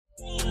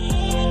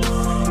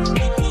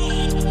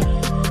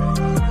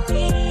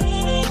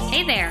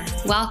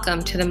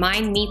Welcome to the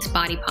Mind Meets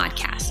Body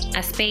podcast,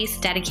 a space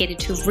dedicated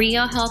to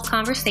real health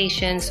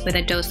conversations with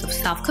a dose of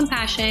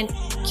self-compassion,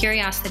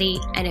 curiosity,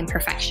 and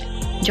imperfection.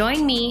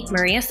 Join me,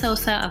 Maria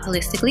Sosa of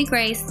Holistically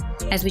Grace,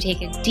 as we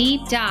take a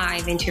deep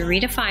dive into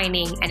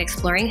redefining and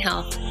exploring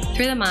health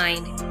through the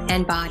mind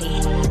and body.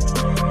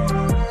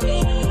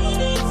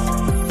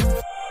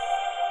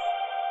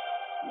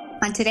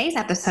 On today's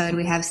episode,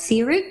 we have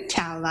Seerut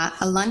Chawla,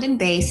 a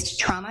London-based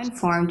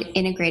trauma-informed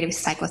integrative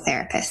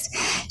psychotherapist.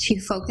 She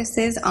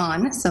focuses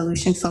on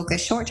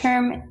solution-focused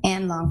short-term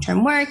and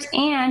long-term work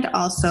and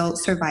also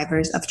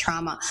survivors of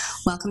trauma.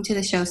 Welcome to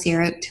the show,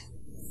 Seerut.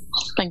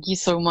 Thank you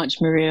so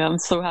much, Maria. I'm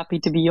so happy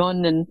to be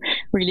on and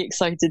really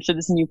excited for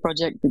this new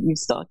project that you've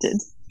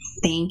started.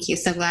 Thank you.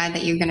 So glad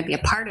that you're going to be a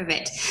part of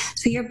it.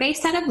 So you're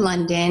based out of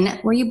London.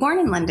 Were you born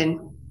in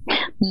London?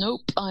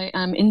 Nope, I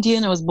am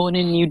Indian. I was born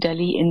in New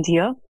Delhi,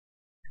 India.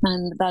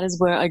 And that is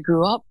where I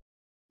grew up.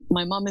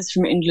 My mom is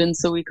from England,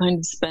 so we kind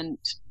of spent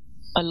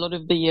a lot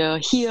of the year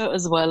here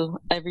as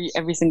well,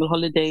 every single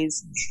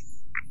holidays.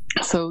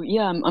 So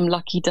yeah, I'm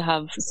lucky to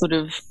have sort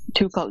of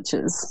two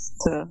cultures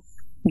to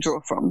draw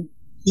from.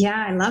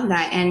 Yeah, I love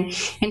that. And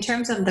in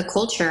terms of the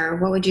culture,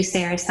 what would you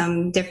say are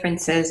some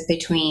differences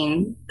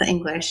between the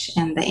English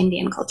and the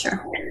Indian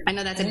culture? I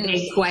know that's a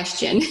big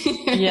question.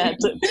 Yeah,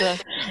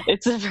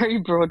 it's a very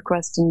broad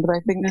question, but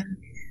I think...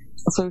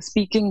 So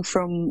speaking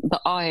from the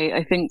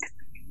I think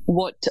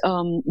what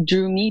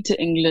drew me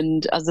to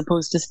England as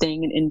opposed to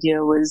staying in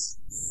India was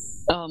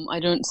I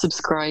don't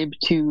subscribe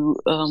to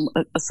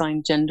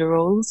assigned gender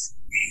roles.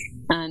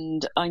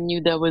 And I knew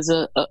there was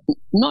our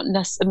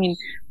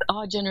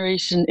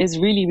generation is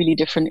really, really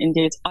different in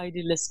India. It's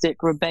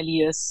idealistic,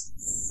 rebellious,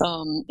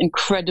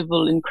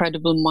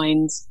 incredible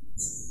minds.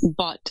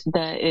 But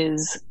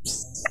there's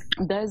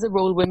a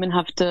role women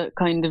have to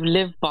kind of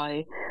live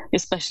by,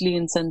 especially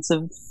in sense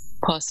of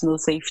personal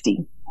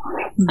safety.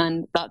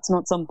 And that's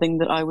not something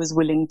that I was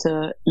willing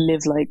to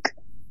live like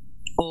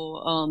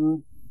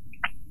or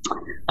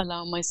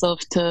allow myself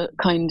to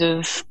kind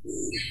of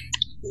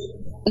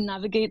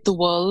navigate the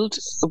world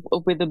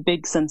with a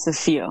big sense of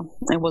fear.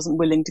 I wasn't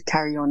willing to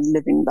carry on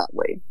living that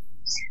way.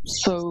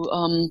 So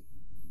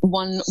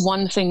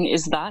one thing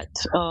is that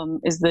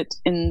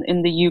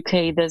in the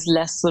UK there's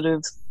less sort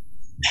of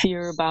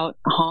fear about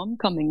harm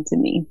coming to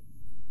me.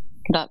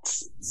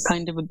 That's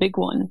kind of a big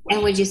one.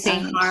 And would you say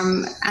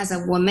harm as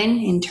a woman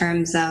in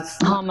terms of...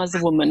 Harm as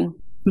a woman.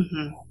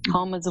 Mm-hmm.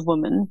 Harm as a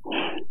woman.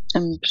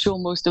 I'm sure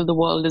most of the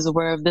world is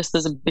aware of this.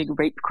 There's a big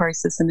rape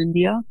crisis in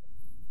India.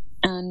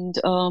 And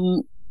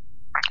I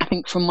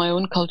think from my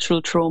own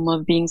cultural trauma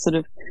of being sort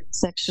of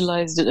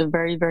sexualized at a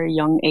very, very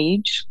young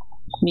age,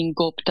 being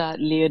gawped at,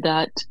 leered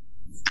at,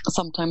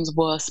 sometimes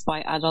worse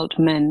by adult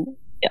men,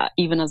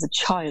 even as a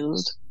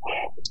child,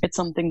 it's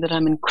something that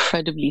I'm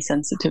incredibly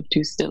sensitive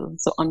to still.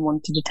 So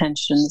unwanted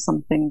attention is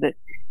something that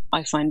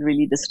I find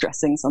really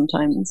distressing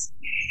sometimes.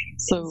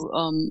 So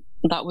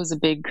that was a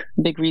big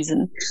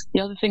reason.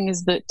 The other thing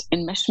is that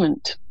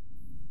enmeshment.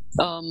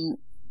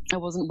 I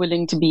wasn't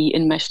willing to be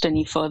enmeshed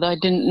any further. I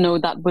didn't know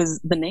that was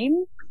the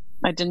name.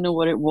 I didn't know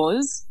what it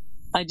was.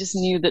 I just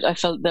knew that I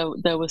felt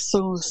there were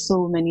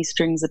so many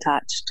strings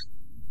attached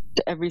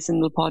to every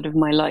single part of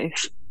my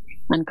life.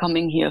 And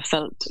coming here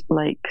felt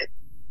like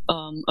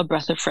a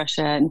breath of fresh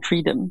air and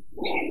freedom.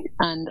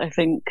 And I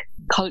think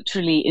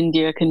culturally,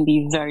 India can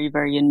be very,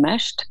 very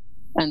enmeshed,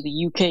 and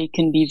the UK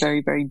can be very,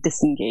 very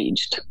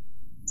disengaged.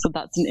 So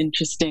that's an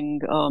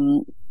interesting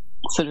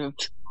sort of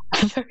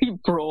very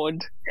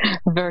broad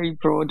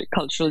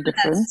cultural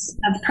difference.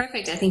 That's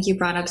perfect. I think you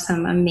brought up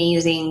some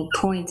amazing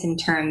points in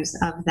terms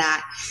of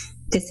that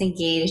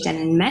disengaged and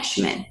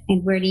enmeshment.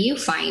 And where do you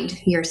find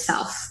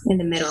yourself in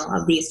the middle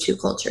of these two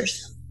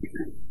cultures?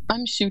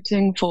 I'm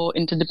shooting for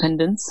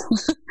interdependence,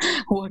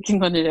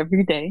 working on it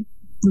every day.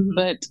 Mm-hmm.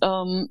 But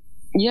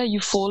yeah, you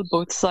fall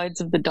both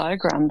sides of the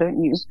diagram,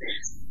 don't you?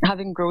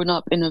 Having grown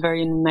up in a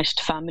very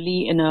enmeshed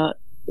family, in a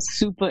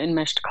super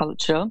enmeshed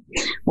culture,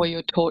 where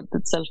you're taught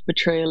that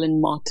self-betrayal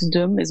and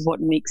martyrdom is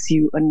what makes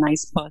you a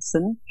nice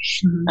person,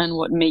 mm-hmm. and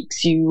what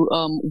makes you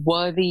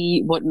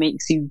worthy, what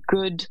makes you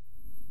good.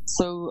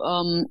 So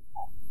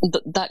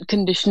that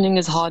conditioning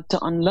is hard to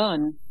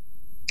unlearn,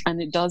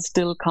 and it does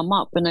still come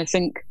up. And I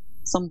think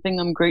something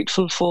I'm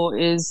grateful for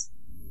is,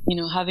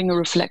 having a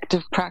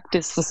reflective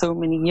practice for so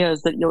many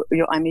years that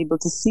I'm able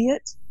to see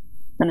it,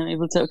 and I'm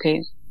able to,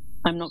 okay,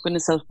 I'm not going to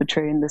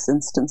self-betray in this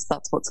instance.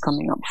 That's what's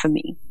coming up for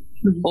me.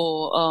 Mm-hmm.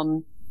 Or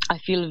I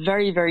feel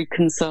very, very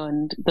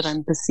concerned that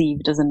I'm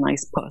perceived as a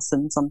nice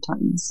person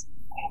sometimes.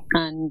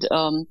 And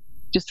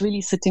just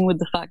really sitting with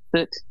the fact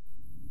that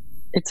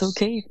it's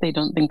okay if they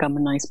don't think I'm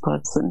a nice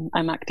person.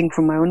 I'm acting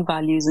from my own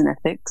values and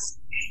ethics.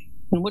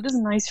 And what does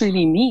nice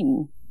really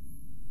mean?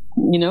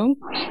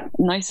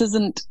 Nice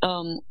isn't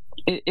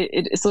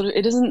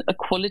it isn't a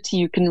quality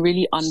you can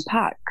really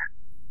unpack.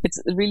 It's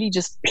really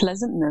just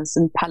pleasantness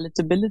and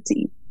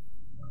palatability.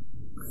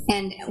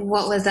 And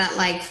what was that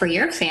like for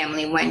your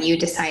family when you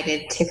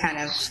decided to kind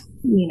of,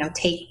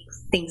 take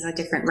things a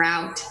different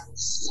route?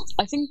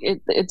 I think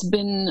it's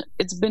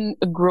been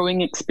a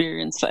growing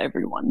experience for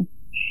everyone.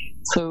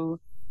 So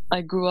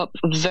I grew up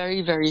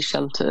very, very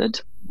sheltered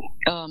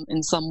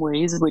in some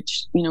ways,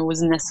 which,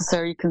 was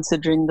necessary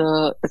considering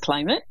the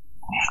climate,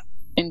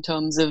 in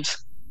terms of,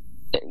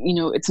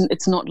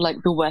 it's not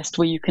like the West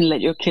where you can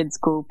let your kids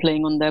go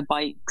playing on their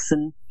bikes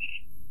and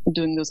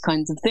doing those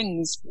kinds of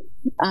things.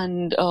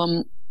 And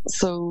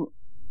so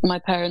my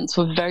parents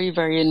were very,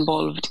 very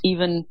involved,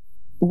 even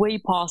way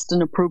past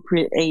an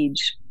appropriate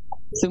age.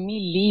 So me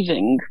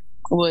leaving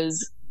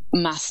was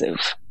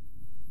massive.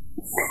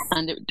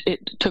 And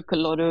it took a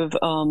lot of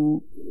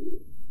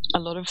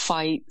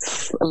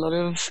fights, a lot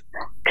of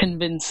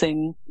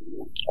convincing.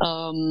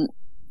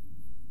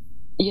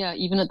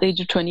 Even at the age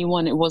of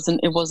 21, it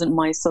wasn't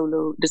my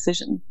solo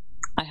decision.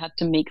 I had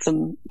to make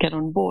them get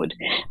on board,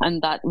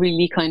 and that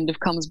really kind of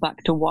comes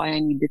back to why I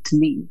needed to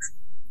leave,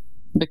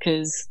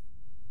 because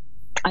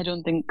I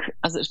don't think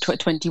as a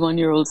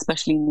 21-year-old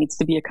especially needs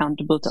to be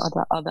accountable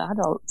to other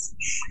adults.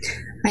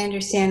 I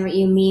understand what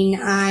you mean.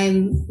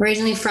 I'm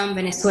originally from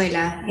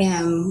Venezuela,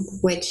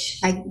 which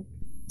I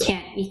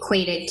can't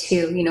equate it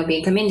to,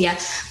 being from India,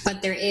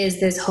 but there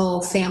is this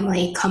whole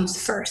family comes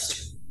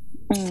first.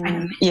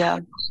 Yeah.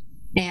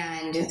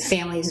 And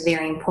family is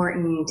very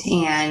important,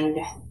 and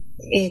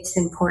it's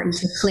important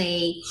to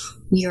play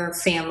your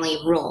family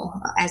role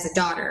as a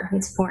daughter.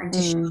 It's important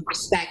to show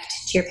respect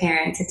to your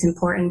parents. It's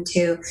important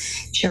to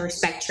show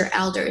respect to your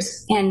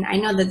elders. And I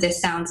know that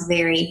this sounds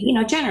very,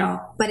 general,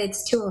 but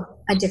it's to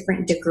a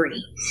different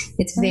degree.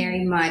 It's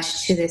very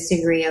much to this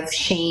degree of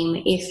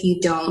shame if you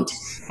don't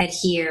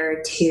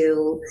adhere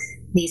to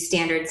these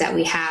standards that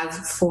we have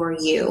for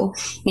you.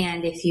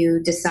 And if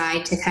you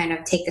decide to kind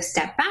of take a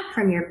step back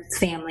from your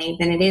family,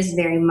 then it is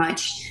very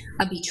much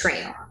a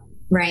betrayal.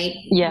 Right?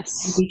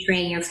 Yes. You're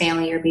betraying your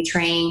family, you're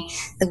betraying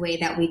the way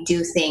that we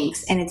do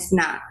things, and it's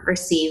not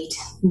received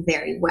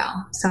very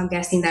well. So I'm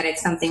guessing that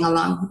it's something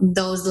along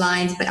those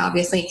lines, but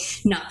obviously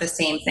not the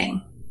same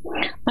thing.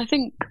 I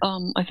think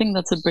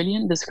that's a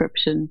brilliant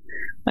description.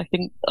 I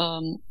think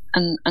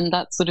and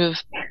that's sort of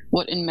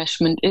what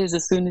enmeshment is.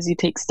 As soon as you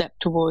take steps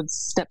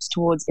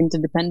towards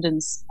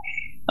interdependence,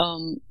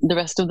 the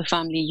rest of the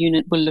family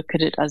unit will look at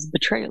it as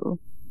betrayal,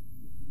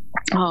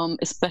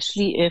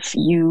 especially if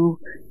you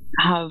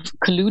have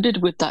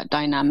colluded with that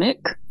dynamic,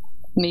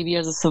 maybe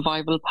as a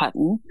survival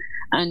pattern,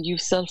 and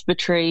you've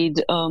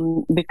self-betrayed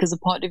because a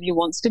part of you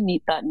wants to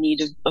meet that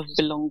need of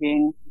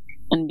belonging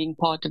and being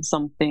part of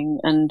something,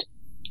 and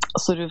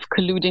sort of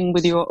colluding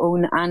with your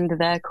own and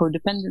their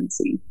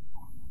codependency.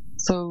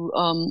 So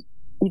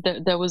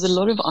there was a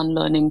lot of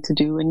unlearning to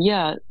do. And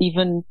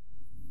even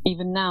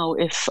now,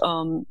 if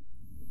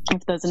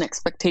there's an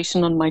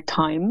expectation on my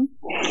time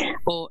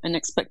or an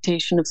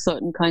expectation of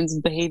certain kinds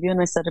of behavior and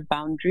I set a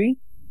boundary,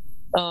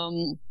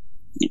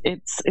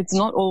 it's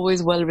not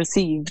always well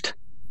received,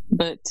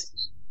 but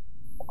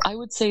I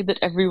would say that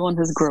everyone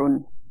has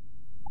grown.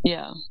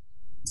 Yeah.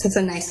 That's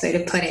a nice way to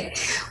put it.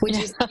 Would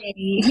you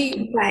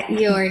say that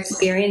your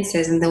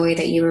experiences and the way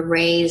that you were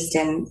raised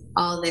and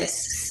all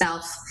this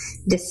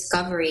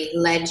self-discovery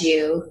led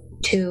you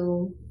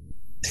to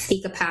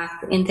seek a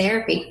path in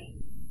therapy?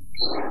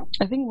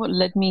 I think what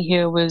led me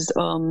here was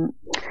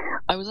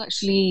I was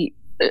actually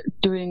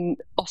doing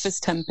office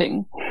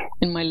temping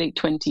in my late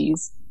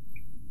 20s.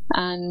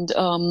 And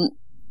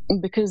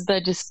because they're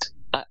just,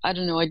 I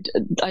don't know,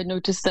 I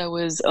noticed there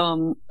was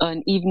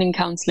an evening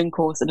counseling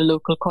course at a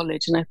local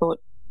college, and I thought,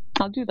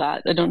 I'll do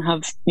that. I don't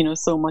have,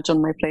 so much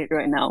on my plate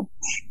right now.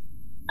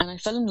 And I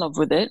fell in love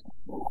with it.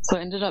 So I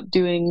ended up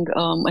doing,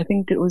 I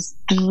think it was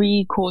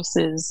 3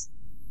 courses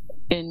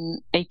in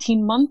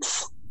 18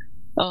 months.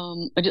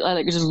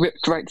 I just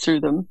ripped right through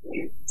them.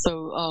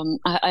 So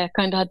I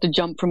kind of had to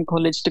jump from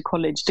college to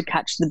college to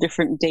catch the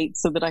different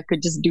dates so that I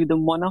could just do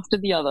them one after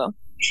the other.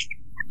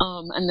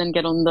 And then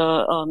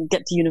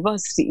get to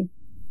university.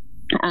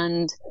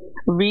 And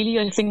really,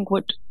 I think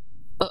what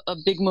a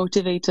big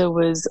motivator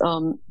was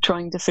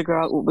trying to figure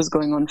out what was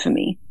going on for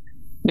me,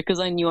 because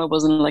I knew I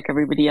wasn't like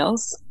everybody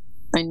else.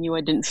 I knew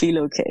I didn't feel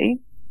okay.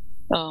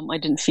 I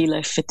didn't feel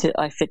I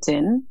fit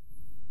in,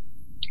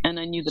 and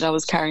I knew that I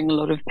was carrying a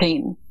lot of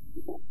pain.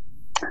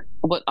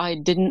 What I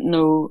didn't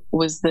know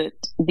was that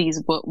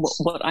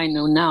what I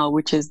know now,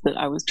 which is that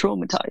I was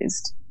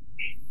traumatized.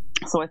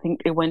 So I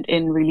think it went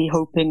in really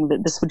hoping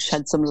that this would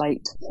shed some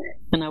light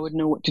and I would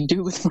know what to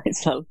do with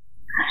myself.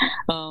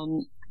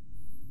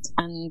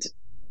 And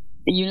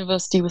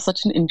university was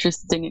such an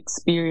interesting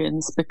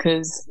experience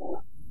because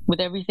with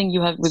everything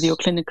you have with your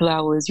clinical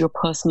hours, your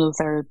personal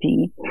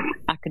therapy,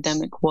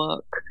 academic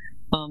work,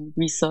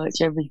 research,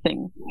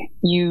 everything,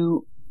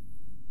 you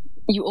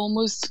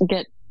almost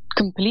get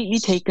completely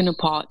taken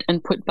apart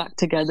and put back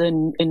together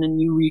in a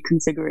new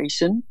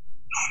reconfiguration.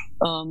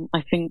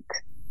 I think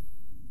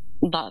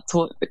that's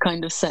what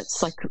kind of sets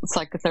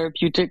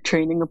psychotherapeutic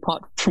training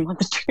apart from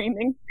other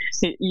training.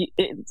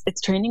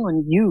 It's training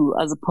on you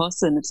as a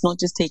person. It's not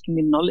just taking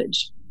in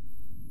knowledge.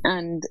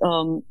 And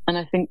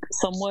I think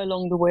somewhere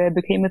along the way I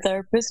became a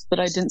therapist,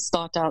 but I didn't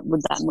start out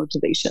with that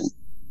motivation.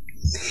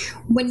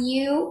 When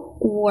you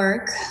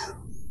work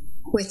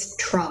with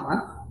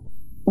trauma,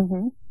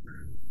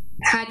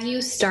 how do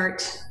you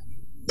start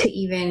to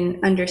even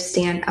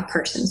understand a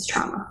person's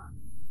trauma?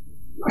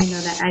 I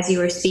know that as you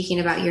were speaking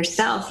about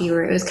yourself, it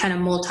was kind of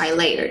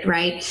multi-layered,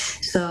 right?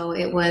 So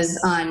it was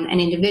on an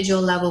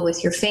individual level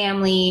with your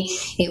family.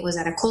 It was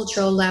at a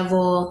cultural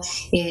level.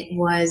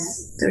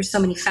 There's so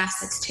many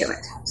facets to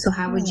it. So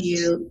how would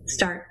you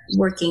start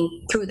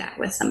working through that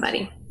with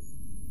somebody?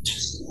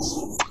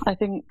 I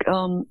think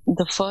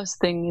the first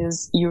thing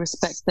is you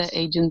respect their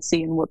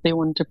agency and what they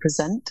want to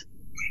present.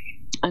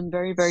 I'm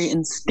very, very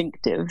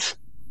instinctive.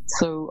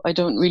 So I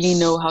don't really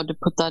know how to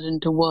put that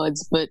into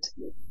words, but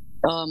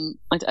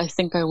I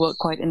think I work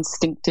quite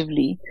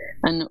instinctively,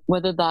 and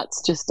whether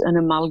that's just an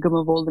amalgam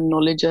of all the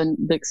knowledge and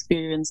the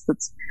experience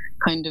that's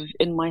kind of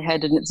in my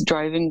head and it's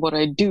driving what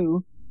I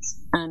do,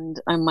 and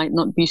I might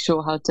not be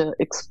sure how to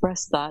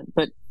express that,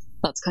 but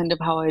that's kind of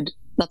how I'd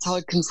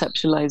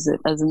conceptualize it,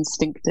 as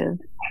instinctive.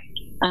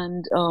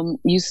 And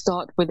you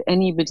start with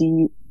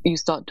anybody you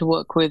start to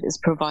work with is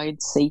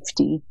provide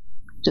safety,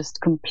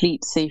 just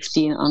complete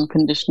safety and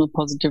unconditional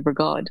positive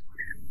regard,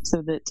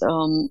 so that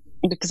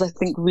because I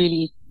think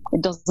really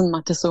it doesn't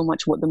matter so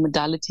much what the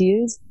modality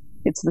is,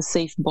 it's the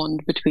safe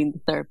bond between the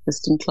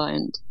therapist and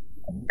client.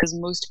 Because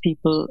most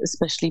people,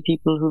 especially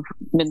people who've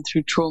been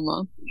through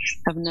trauma,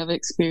 have never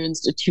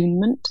experienced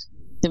attunement.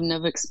 They've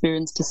never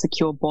experienced a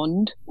secure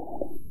bond.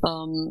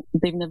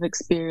 They've never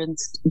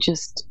experienced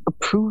just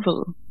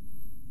approval,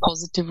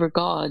 positive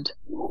regard,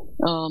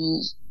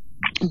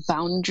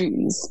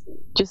 boundaries.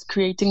 Just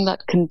creating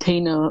that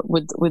container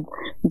with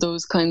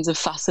those kinds of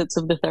facets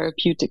of the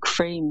therapeutic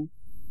frame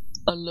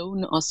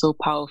alone are so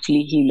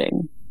powerfully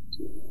healing.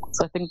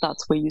 So I think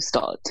that's where you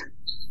start.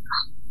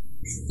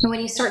 And when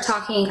you start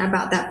talking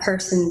about that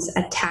person's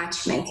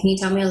attachment, can you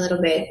tell me a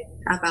little bit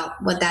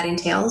about what that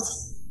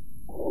entails?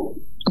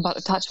 About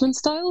attachment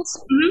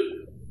styles?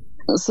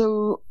 Mm-hmm.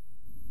 So,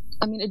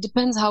 I mean, it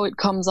depends how it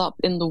comes up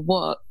in the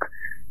work.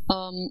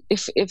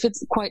 If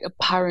it's quite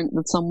apparent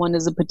that someone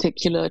is a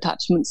particular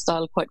attachment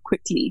style quite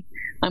quickly,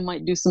 I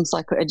might do some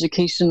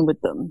psychoeducation with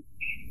them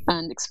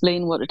and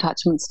explain what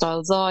attachment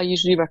styles are. I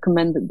usually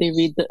recommend that they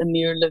read the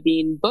Amir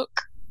Levine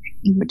book,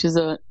 which is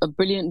a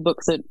brilliant book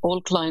that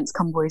all clients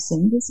come away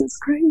saying, this is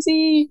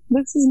crazy,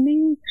 this is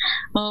me.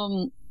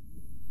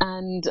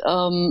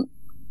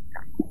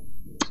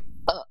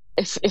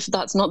 If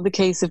that's not the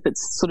case, if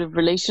it's sort of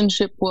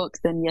relationship work,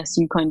 then yes,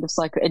 you kind of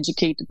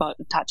psychoeducate about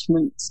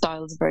attachment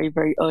styles very,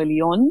 very early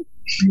on.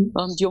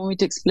 Do you want me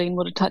to explain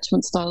what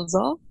attachment styles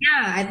are?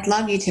 Yeah, I'd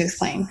love you to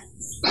explain.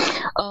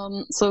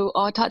 So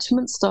our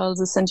attachment styles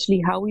is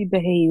essentially how we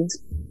behave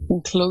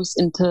in close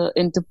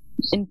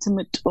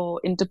intimate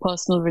or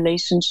interpersonal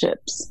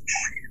relationships.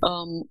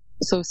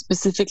 So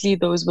specifically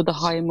those with a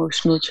high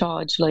emotional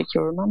charge, like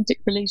your romantic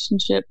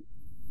relationship,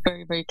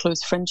 very, very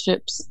close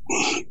friendships.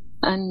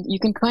 And you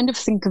can kind of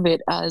think of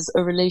it as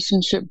a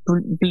relationship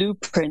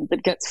blueprint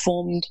that gets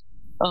formed.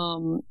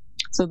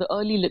 So the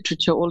early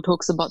literature all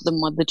talks about the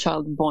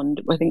mother-child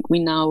bond. I think we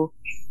now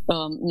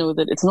know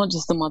that it's not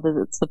just the mother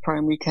that's the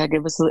primary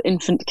caregiver, so the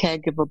infant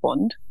caregiver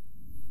bond.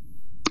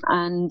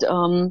 And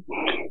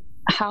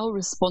how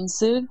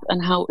responsive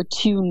and how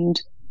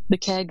attuned the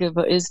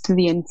caregiver is to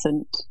the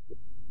infant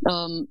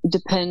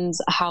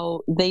depends how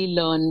they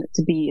learn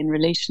to be in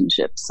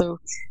relationships. So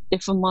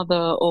if a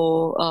mother,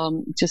 or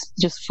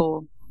just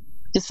for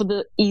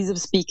the ease of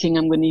speaking,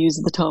 I'm going to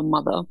use the term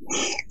mother.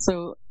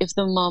 So if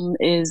the mom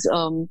is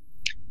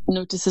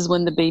notices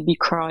when the baby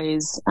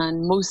cries,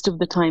 and most of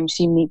the time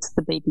she meets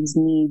the baby's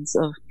needs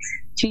of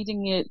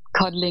feeding it,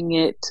 cuddling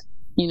it,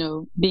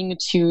 being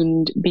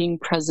attuned, being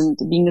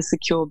present, being a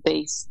secure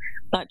base,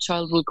 that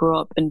child will grow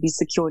up and be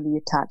securely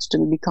attached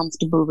and be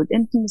comfortable with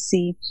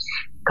intimacy,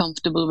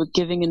 comfortable with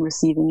giving and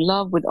receiving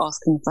love, with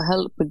asking for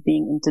help, with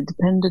being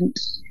interdependent.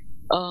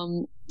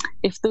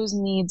 If those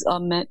needs are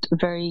met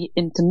very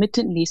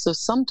intermittently, so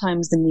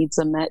sometimes the needs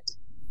are met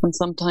and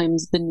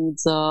sometimes the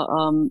needs are,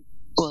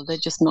 they're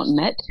just not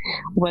met,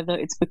 whether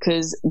it's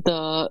because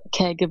the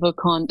caregiver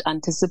can't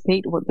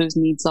anticipate what those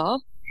needs are.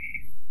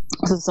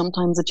 So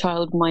sometimes a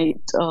child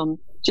might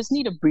just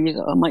need a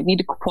breather, might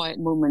need a quiet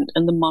moment,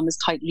 and the mom is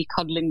tightly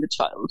cuddling the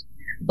child.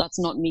 That's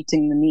not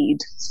meeting the need.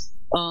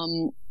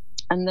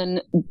 And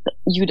then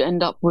you'd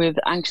end up with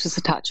anxious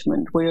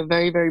attachment, where you're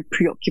very, very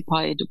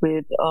preoccupied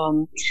with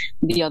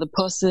the other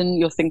person.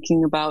 You're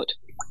thinking about,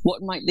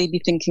 what might they be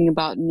thinking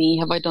about me?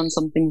 Have I done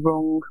something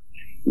wrong?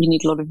 You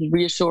need a lot of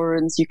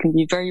reassurance. You can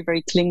be very,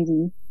 very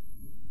clingy.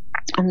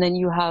 And then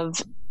you have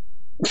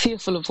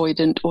fearful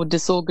avoidant or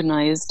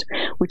disorganized,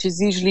 which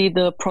is usually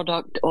the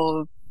product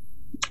of,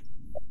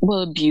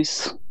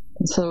 abuse.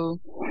 So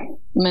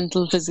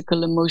mental,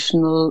 physical,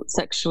 emotional,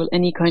 sexual,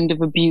 any kind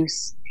of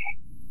abuse.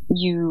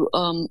 You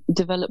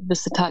develop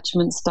this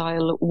attachment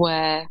style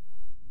where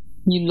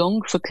you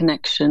long for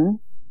connection,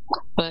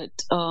 but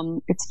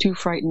it's too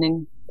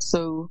frightening.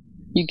 So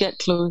you get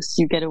close,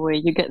 you get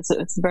away, so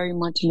it's very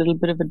much a little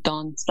bit of a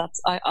dance.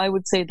 I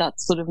would say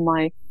that's sort of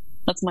my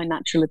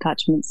natural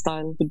attachment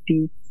style would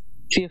be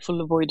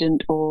fearful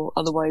avoidant, or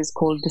otherwise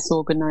called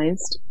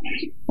disorganized.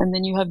 And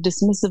then you have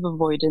dismissive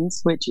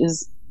avoidance, which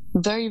is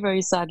very,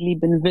 very sadly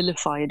been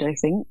vilified, I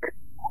think.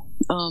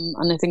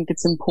 And I think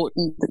it's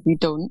important that we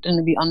don't,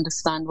 and we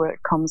understand where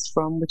it comes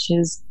from, which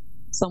is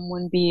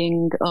someone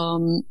being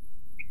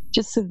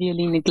just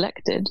severely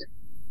neglected.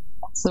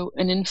 So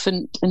an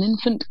infant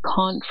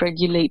can't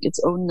regulate its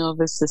own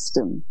nervous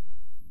system.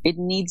 It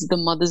needs the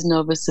mother's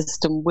nervous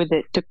system with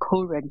it to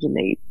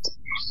co-regulate.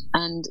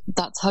 And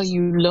that's how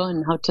you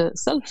learn how to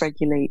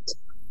self-regulate.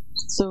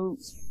 So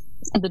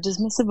the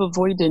dismissive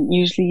avoidant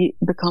usually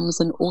becomes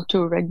an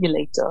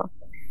auto-regulator.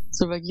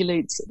 So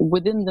regulates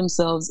within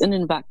themselves in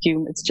a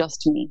vacuum, it's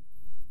just me.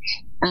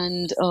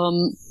 And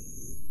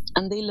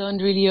they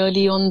learned really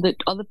early on that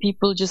other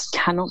people just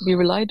cannot be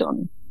relied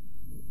on.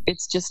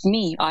 It's just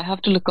me. I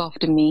have to look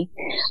after me.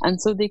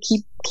 And so they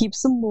keep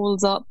some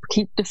walls up,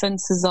 keep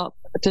defenses up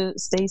to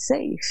stay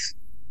safe.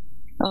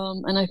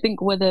 And I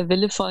think where they're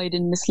vilified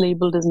and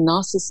mislabeled as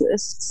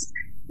narcissists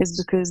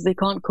is because they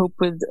can't cope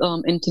with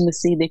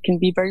intimacy. They can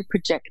be very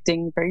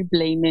projecting, very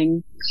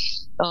blaming,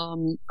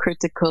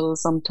 critical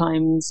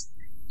sometimes.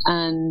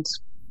 And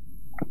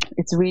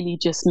it's really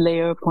just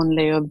layer upon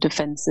layer of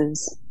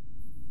defenses.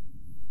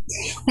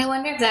 I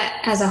wonder if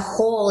that as a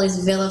whole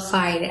is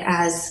vilified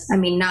as, I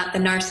mean, not the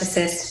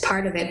narcissist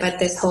part of it, but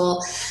this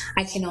whole,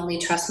 I can only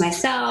trust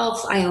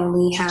myself. I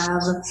only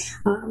have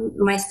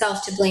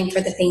myself to blame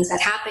for the things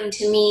that happen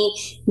to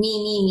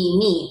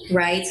me,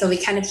 right? So we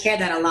kind of hear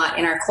that a lot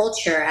in our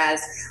culture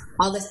as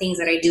all the things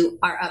that I do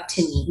are up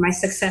to me. My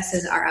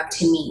successes are up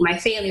to me. My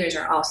failures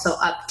are also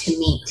up to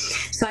me.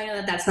 So I know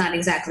that that's not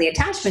exactly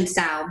attachment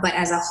style, but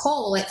as a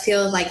whole, it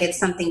feels like it's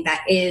something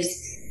that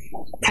is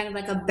kind of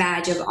like a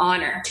badge of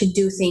honor to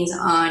do things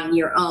on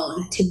your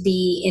own, to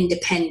be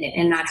independent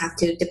and not have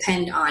to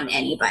depend on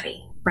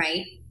anybody,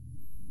 right?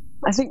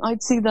 I think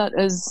I'd see that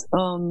as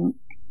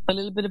a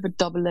little bit of a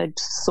double-edged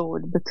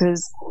sword,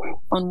 because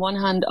on one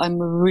hand, I'm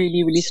a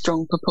really, really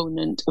strong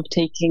proponent of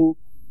taking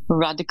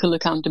radical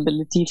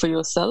accountability for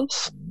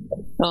yourself.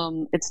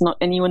 It's not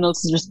anyone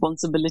else's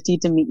responsibility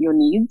to meet your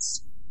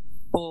needs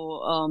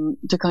or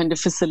to kind of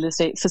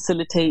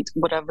facilitate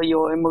whatever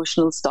your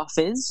emotional stuff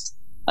is.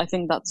 I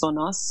think that's on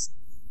us.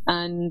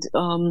 And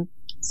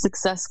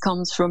success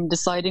comes from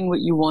deciding what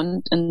you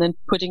want and then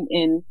putting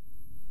in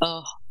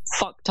a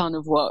fuck ton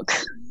of work.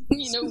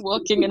 Working and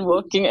working and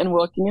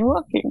working and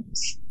working.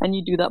 And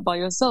you do that by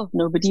yourself.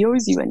 Nobody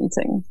owes you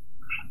anything.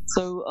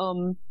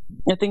 So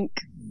I think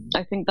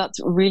that's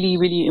really,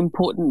 really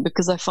important,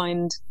 because I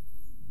find,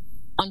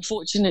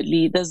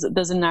 unfortunately,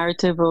 there's a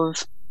narrative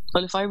of,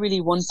 well, if I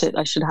really want it,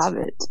 I should have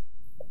it.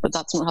 But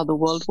that's not how the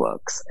world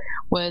works.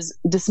 Whereas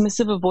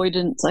dismissive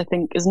avoidance, I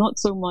think, is not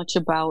so much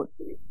about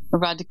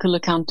radical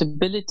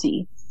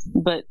accountability,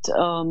 but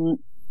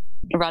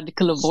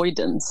radical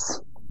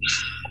avoidance.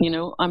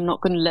 I'm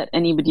not going to let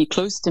anybody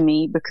close to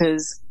me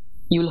because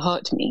you'll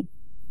hurt me.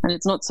 And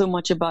it's not so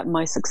much about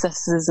my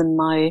successes and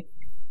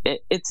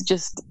it's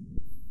just,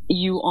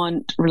 you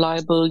aren't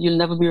reliable, you'll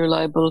never be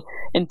reliable.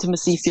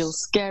 Intimacy feels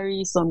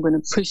scary, so I'm going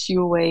to push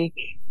you away.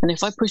 And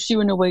if I push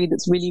you in a way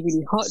that's really,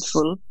 really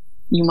hurtful,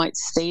 you might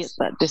stay at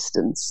that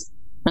distance.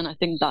 And I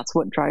think that's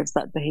what drives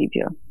that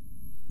behavior.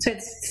 So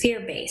it's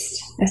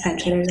fear-based,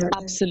 essentially.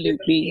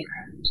 Absolutely.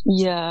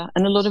 Yeah.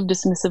 And a lot of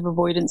dismissive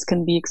avoidance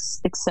can be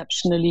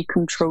exceptionally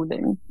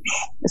controlling,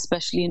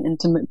 especially in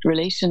intimate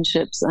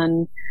relationships.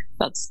 And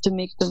that's to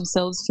make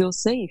themselves feel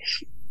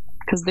safe,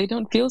 because they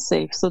don't feel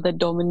safe. So they're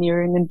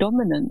domineering and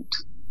dominant.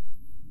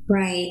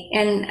 Right.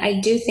 And I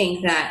do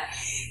think that,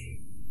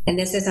 and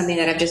this is something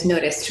that I've just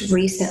noticed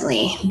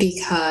recently,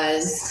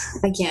 because,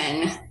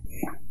 again,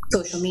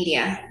 social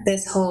media,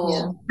 this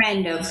whole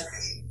trend of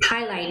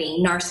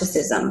highlighting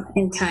narcissism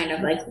and kind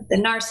of like the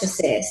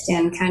narcissist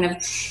and kind of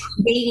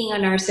dating a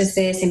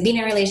narcissist and being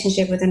in a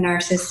relationship with a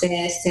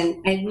narcissist. And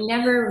I've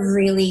never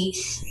really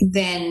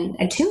been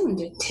attuned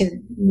to,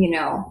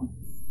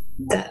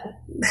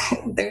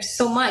 there's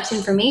so much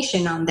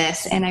information on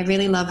this. And I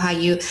really love how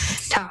you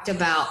talked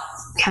about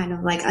kind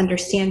of like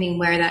understanding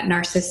where that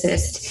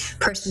narcissist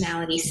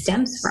personality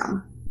stems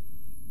from.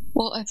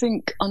 Well, I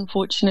think,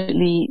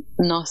 unfortunately,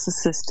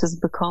 narcissist has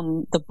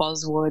become the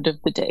buzzword of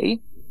the day.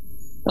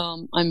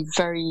 I'm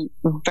very,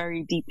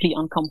 very deeply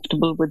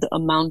uncomfortable with the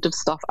amount of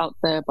stuff out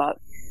there about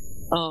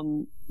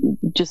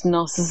just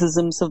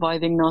narcissism,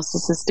 surviving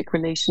narcissistic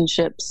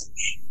relationships,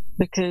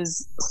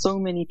 because so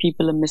many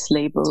people are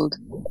mislabeled.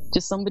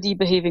 Just somebody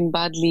behaving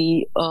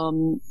badly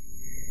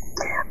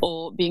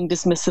or being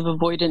dismissive,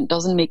 avoidant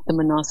doesn't make them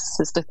a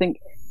narcissist. I think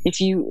if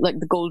you, like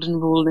the golden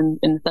rule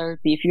in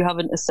therapy, if you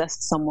haven't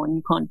assessed someone,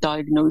 you can't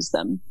diagnose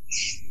them.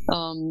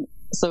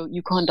 So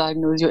you can't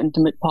diagnose your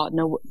intimate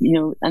partner,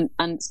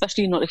 and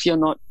especially not if you're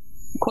not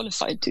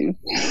qualified to.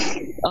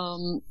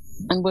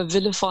 And we're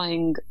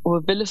vilifying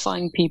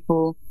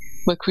people.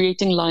 We're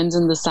creating lines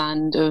in the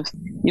sand of,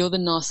 you're the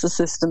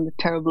narcissist and the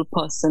terrible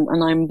person,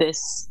 and I'm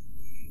this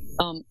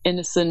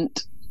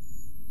innocent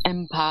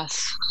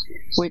empath,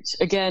 which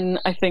again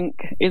I think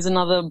is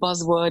another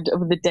buzzword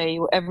of the day,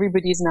 where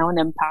everybody's now an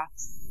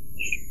empath.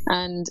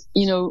 And,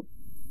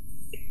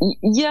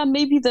 yeah,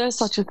 maybe there's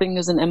such a thing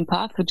as an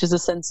empath, which is a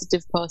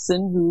sensitive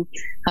person who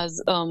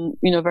has,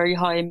 very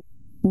high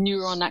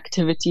neuron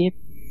activity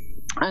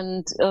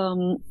and,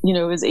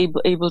 is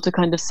able to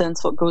kind of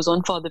sense what goes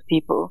on for other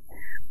people.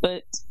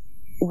 But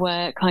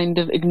we're kind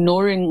of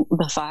ignoring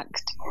the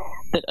fact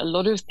that a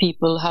lot of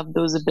people have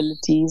those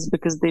abilities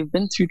because they've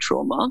been through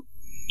trauma,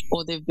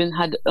 or they've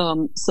had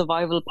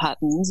survival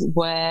patterns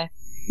where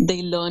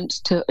they learned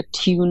to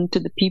attune to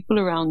the people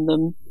around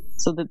them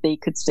so that they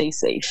could stay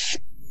safe.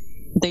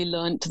 They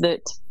learned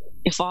that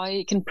if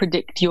I can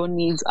predict your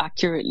needs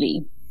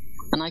accurately,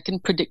 and I can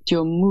predict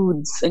your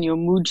moods and your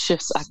mood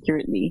shifts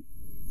accurately,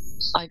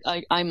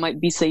 I might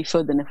be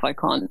safer than if I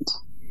can't.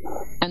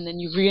 And then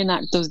you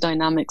reenact those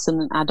dynamics in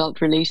an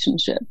adult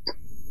relationship.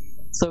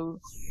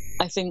 So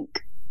I think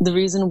the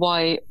reason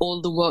why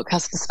all the work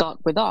has to start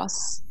with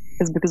us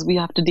is because we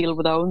have to deal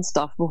with our own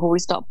stuff before we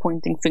start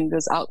pointing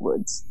fingers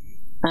outwards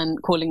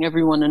and calling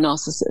everyone a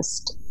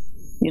narcissist.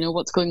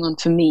 What's going on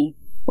for me?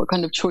 What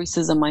kind of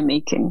choices am I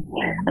making?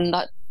 And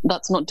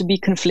that's not to be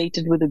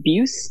conflated with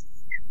abuse,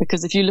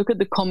 because if you look at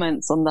the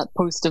comments on that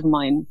post of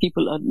mine,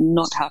 people are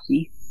not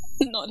happy.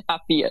 Not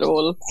happy at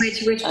all.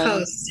 Which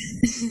post?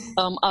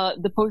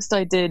 The post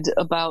I did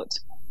about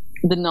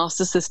the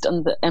narcissist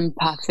and the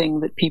empath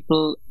thing that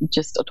people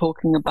just are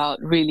talking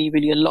about really,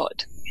 really a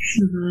lot.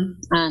 Mm-hmm.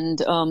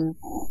 And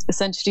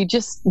essentially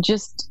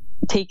just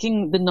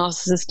taking the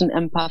narcissist and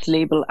empath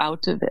label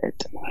out of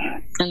it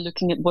and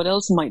looking at what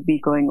else might be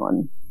going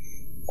on.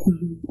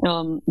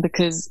 Mm-hmm.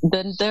 Because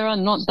then there are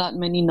not that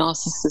many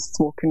narcissists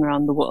walking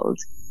around the world.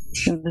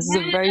 And this is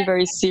a very,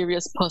 very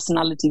serious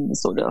personality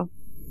disorder.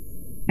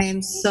 I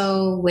am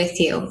so with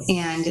you.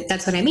 And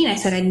that's what I mean. I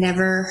said I'd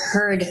never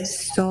heard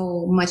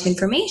so much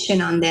information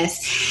on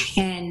this.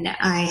 And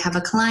I have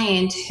a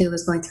client who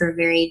was going through a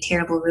very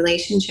terrible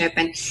relationship,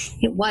 and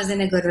it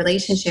wasn't a good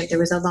relationship. There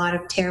was a lot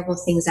of terrible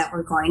things that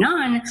were going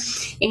on.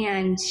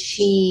 And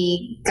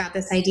she got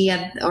this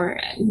idea, or,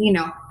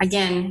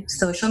 again,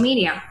 social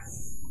media,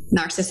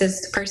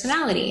 narcissist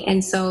personality.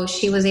 And so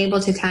she was able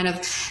to kind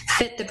of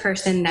fit the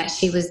person that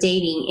she was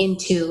dating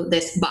into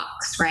this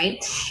box,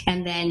 right?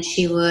 And then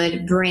she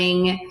would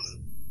bring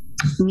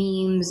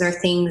memes or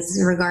things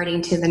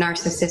regarding to the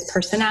narcissist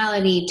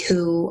personality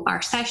to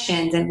our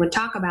sessions and would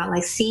talk about,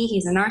 like, see,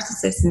 he's a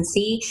narcissist, and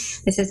see,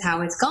 this is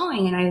how it's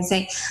going. And I would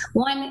say,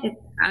 one,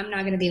 I'm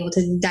not going to be able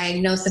to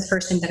diagnose this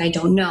person that I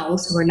don't know,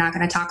 so we're not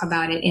going to talk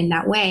about it in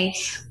that way.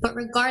 But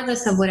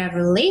regardless of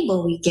whatever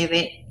label we give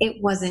it,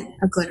 it wasn't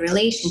a good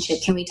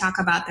relationship. Can we talk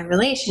about the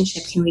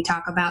relationship? Can we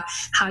talk about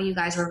how you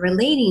guys were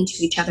relating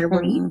to each other,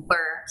 where you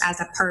were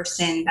as a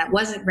person that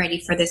wasn't ready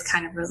for this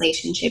kind of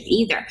relationship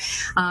either?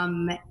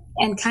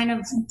 And kind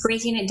of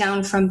breaking it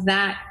down from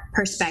that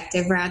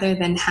perspective, rather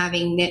than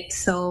having it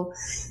so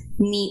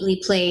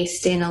neatly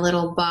placed in a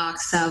little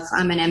box of,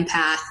 I'm an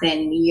empath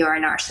and you're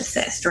a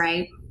narcissist,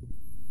 right?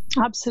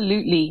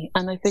 Absolutely.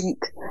 And I think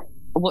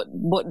what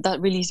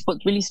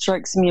really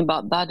strikes me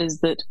about that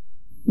is that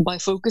by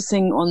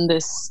focusing on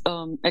this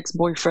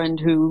ex-boyfriend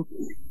who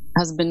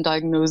has been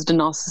diagnosed a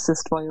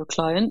narcissist by your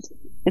client,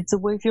 it's a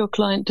way for your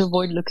client to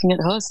avoid looking at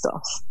her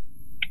stuff.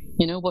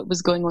 What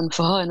was going on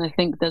for her. And I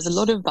think there's a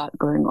lot of that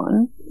going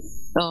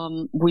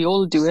on. We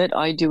all do it.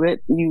 I do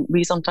it.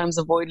 We sometimes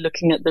avoid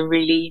looking at the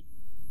really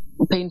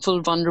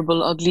painful,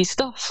 vulnerable, ugly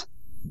stuff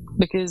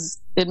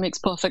because it makes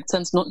perfect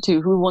sense not to.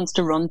 Who wants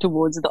to run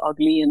towards the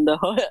ugly and the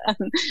hurt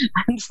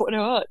and what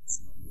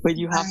hurts? But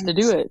you have to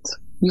do it.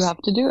 You have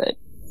to do it.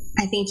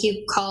 I think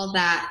you call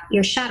that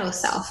your shadow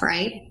self,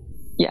 right?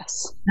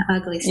 Yes. The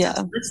ugly stuff.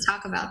 Yeah. Let's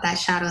talk about that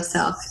shadow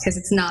self, because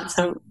it's not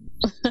so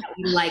that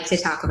we like to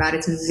talk about.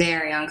 It's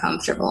very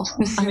uncomfortable.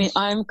 I mean,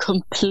 I'm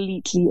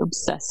completely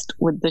obsessed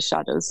with the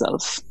shadow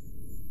self.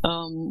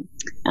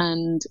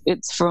 And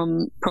it's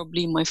from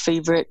probably my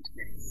favorite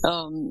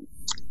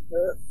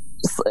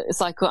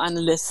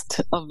psychoanalyst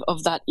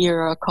of that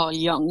era, Carl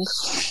Jung.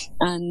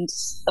 And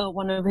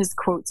one of his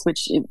quotes,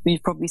 which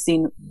you've probably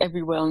seen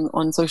everywhere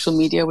on social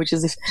media, which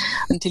is,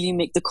 until you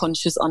make the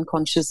conscious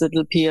unconscious, it'll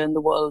appear in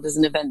the world as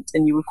an event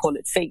and you will call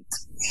it fate.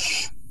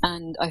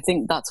 And I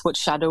think that's what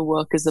shadow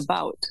work is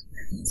about.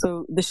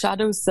 So the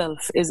shadow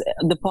self is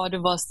the part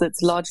of us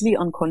that's largely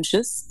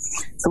unconscious.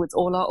 So it's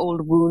all our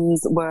old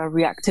wounds, where our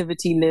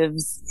reactivity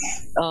lives,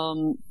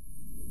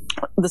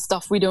 the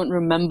stuff we don't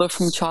remember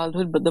from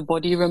childhood, but the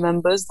body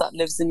remembers, that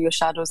lives in your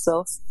shadow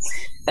self.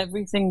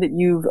 Everything that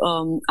you've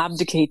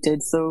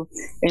abdicated. So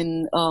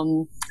in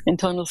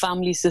internal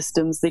family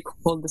systems, they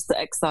call this the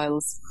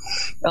exiles.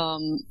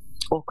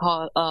 Or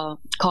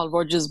Carl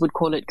Rogers would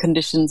call it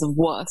conditions of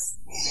worth.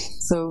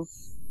 So,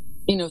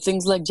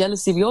 things like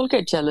jealousy, we all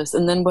get jealous.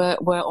 And then we're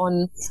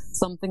on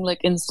something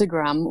like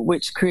Instagram,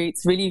 which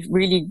creates really,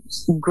 really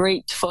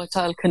great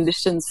fertile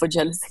conditions for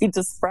jealousy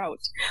to sprout,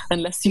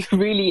 unless you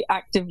really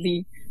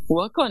actively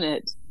work on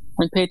it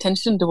and pay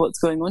attention to what's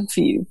going on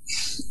for you.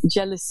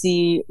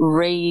 Jealousy,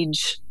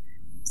 rage,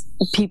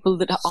 people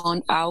that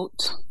aren't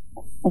out.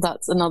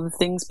 That's another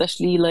thing,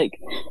 especially like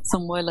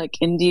somewhere like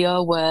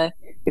India, where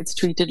it's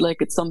treated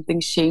like it's something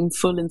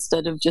shameful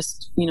instead of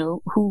just,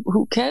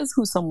 who cares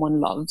who someone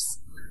loves?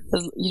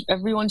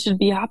 Everyone should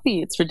be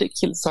happy. It's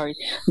ridiculous. Sorry,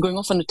 I'm going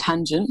off on a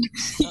tangent.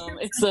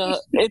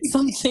 It's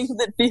something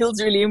that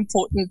feels really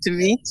important to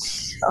me.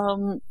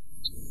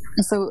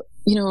 So,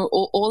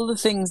 all the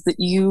things that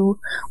you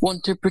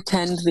want to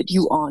pretend that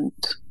you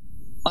aren't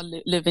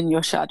live in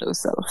your shadow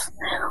self.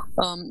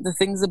 The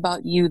things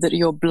about you that are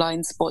your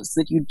blind spots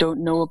that you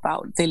don't know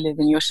about, they live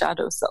in your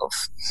shadow self.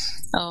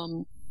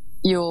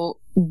 Your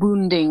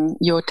wounding,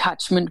 your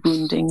attachment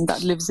wounding,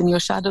 that lives in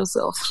your shadow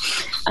self.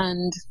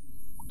 And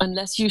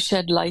unless you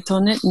shed light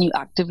on it and you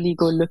actively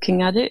go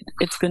looking at it,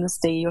 it's going to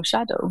stay your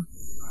shadow.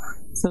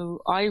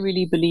 So I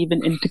really believe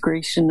in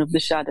integration of the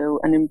shadow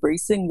and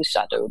embracing the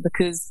shadow,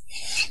 because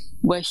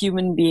we're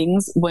human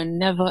beings. We're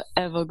never,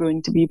 ever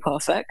going to be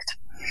perfect.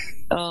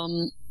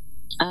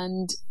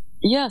 And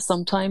yeah,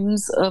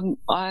 sometimes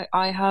I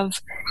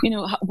have,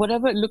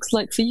 whatever it looks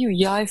like for you.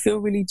 Yeah, I feel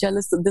really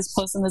jealous that this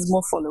person has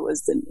more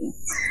followers than me.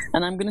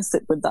 And I'm going to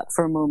sit with that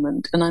for a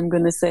moment. And I'm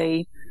going to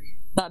say,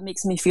 that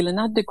makes me feel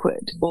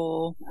inadequate,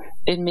 or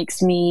it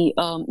makes me,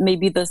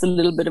 maybe there's a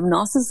little bit of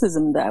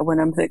narcissism there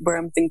where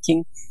I'm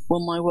thinking, well,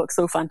 my work's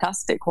so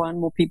fantastic, why aren't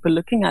more people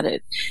looking at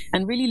it?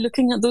 And really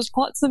looking at those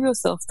parts of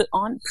yourself that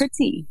aren't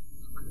pretty,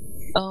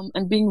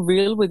 and being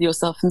real with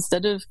yourself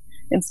instead of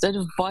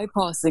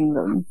bypassing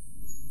them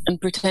and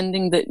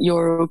pretending that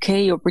you're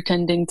okay, or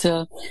pretending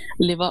to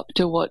live up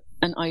to what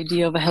an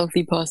idea of a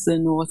healthy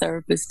person or a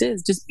therapist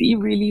is. Just be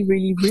really,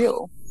 really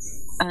real.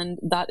 And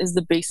that is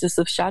the basis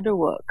of shadow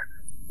work.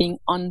 Being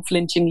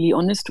unflinchingly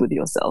honest with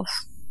yourself.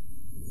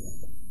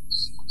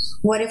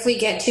 What if we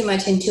get too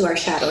much into our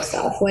shadow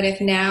self? What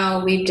if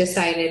now we've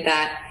decided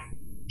that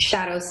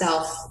shadow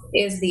self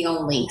is the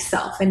only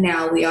self, and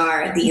now we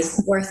are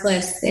these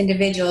worthless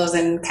individuals,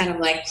 and kind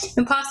of like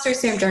imposter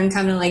syndrome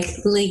kind of like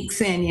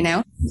leaks in,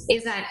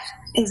 Is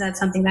that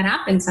something that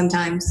happens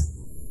sometimes?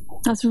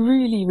 That's a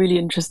really, really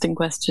interesting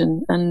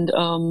question. And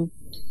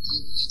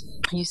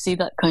you see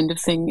that kind of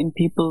thing in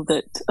people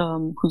that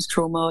whose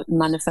trauma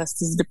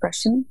manifests as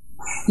depression,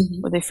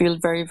 where they feel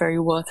very, very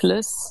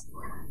worthless.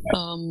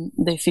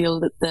 They feel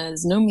that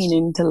there's no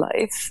meaning to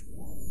life,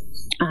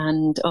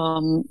 and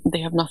they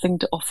have nothing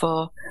to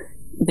offer.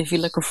 They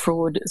feel like a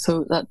fraud.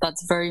 So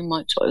that's very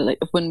much like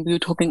when we were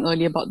talking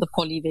earlier about the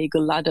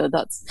polyvagal ladder.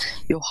 That's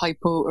your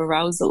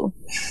hypoarousal.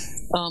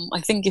 I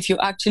think if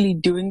you're actually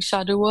doing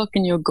shadow work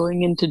and you're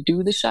going in to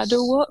do the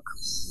shadow work,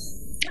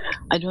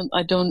 I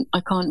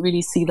can't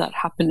really see that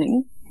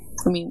happening.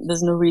 I mean,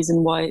 there's no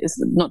reason why. It's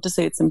not to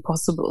say it's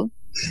impossible,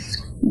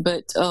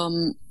 but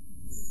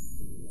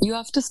you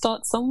have to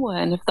start somewhere.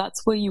 And if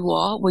that's where you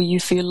are, where you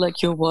feel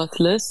like you're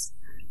worthless,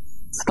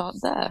 start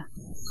there.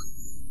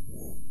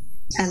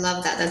 I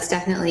love that. That's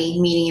definitely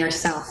meeting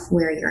yourself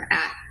where you're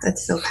at.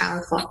 That's so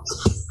powerful.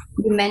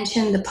 You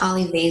mentioned the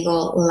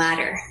polyvagal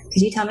ladder.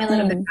 Could you tell me a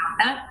little bit about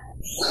that?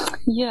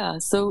 Yeah,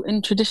 so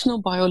in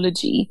traditional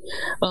biology,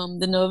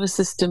 the nervous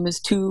system is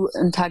two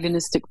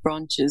antagonistic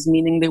branches,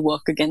 meaning they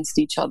work against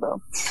each other.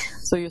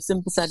 So your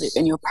sympathetic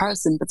and your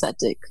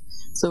parasympathetic.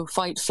 So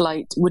fight,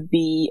 flight would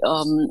be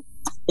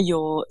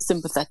your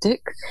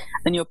sympathetic,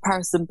 and your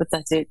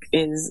parasympathetic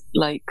is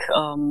like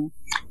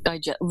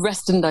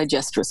rest and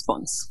digest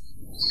response.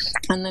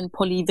 And then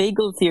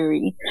polyvagal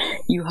theory,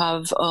 you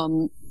have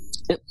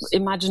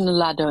imagine a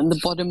ladder, and the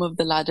bottom of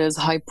the ladder is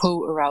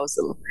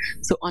hypoarousal,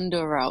 so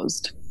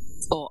under-aroused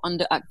or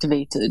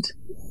underactivated.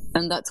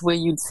 And that's where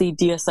you'd see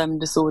DSM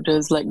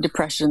disorders like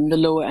depression, the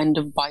lower end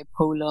of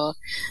bipolar,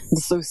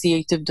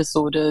 dissociative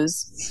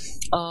disorders.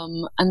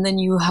 And then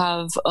you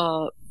have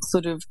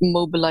sort of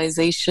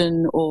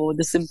mobilization, or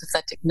the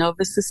sympathetic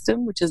nervous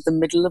system, which is the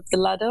middle of the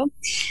ladder,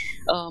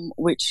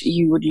 which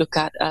you would look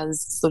at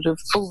as sort of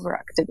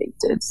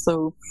overactivated.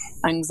 So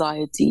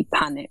anxiety,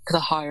 panic,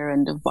 the higher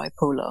end of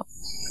bipolar.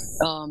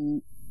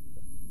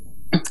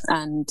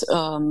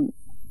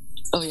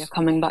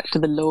 Coming back to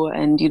the lower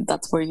end,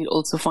 that's where you'd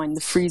also find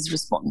the freeze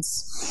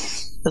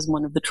response as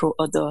one of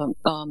the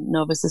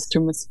nervous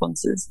system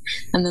responses.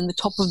 And then the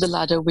top of the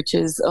ladder, which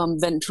is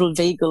ventral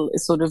vagal,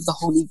 is sort of the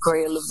holy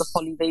grail of the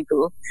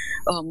polyvagal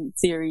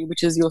theory,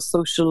 which is your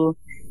social,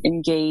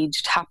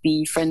 engaged,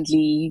 happy,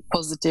 friendly,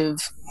 positive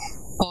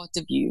part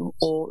of you,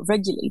 or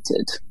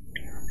regulated.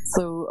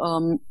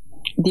 So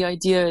the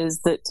idea is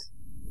that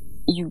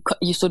you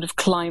sort of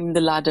climb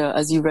the ladder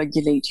as you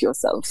regulate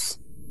yourself.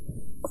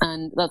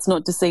 And that's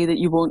not to say that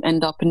you won't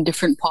end up in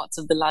different parts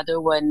of the ladder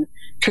when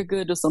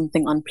triggered or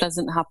something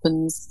unpleasant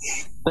happens,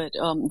 but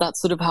that's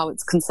sort of how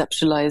it's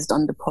conceptualized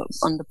under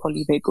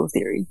polyvagal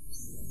theory.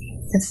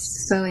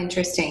 It's so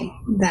interesting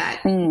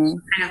that kind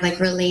of like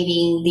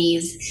relating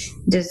these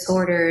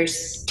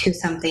disorders to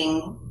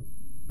something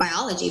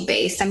biology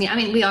based. I mean,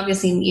 we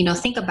obviously,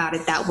 think about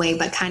it that way,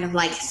 but kind of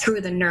like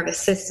through the nervous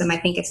system. I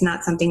think it's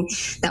not something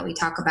that we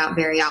talk about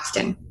very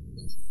often.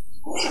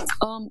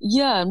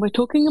 And we're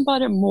talking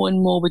about it more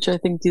and more, which I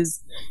think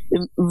is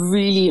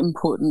really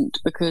important,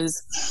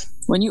 because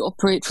when you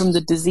operate from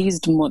the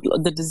disease model,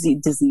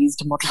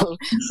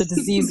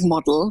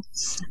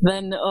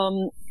 then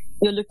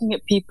you're looking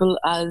at people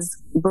as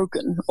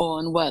broken or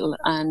unwell,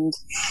 and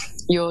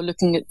you're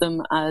looking at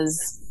them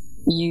as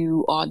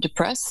you are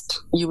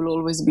depressed, you will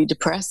always be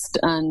depressed,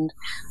 and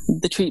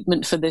the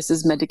treatment for this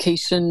is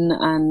medication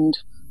and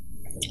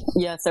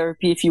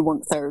therapy if you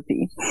want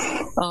therapy.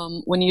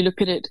 When you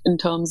look at it in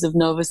terms of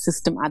nervous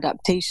system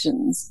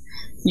adaptations,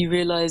 you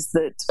realize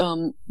that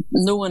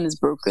no one is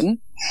broken,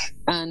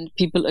 and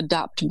people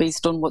adapt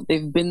based on what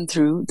they've been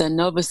through. Their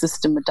nervous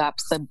system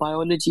adapts, their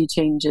biology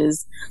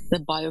changes,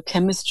 their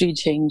biochemistry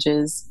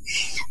changes,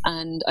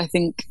 and I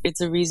think it's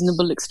a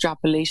reasonable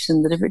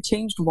extrapolation that if it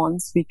changed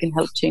once, we can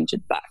help change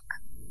it back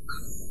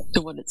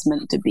to what it's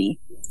meant to be,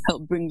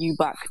 help bring you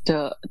back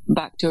to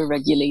a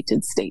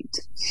regulated state.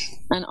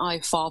 And I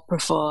far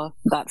prefer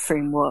that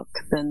framework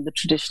than the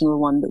traditional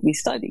one that we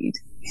studied,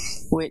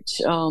 which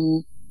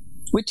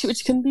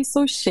can be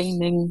so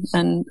shaming,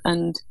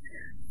 and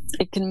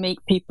it can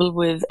make people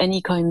with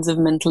any kinds of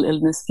mental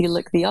illness feel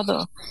like the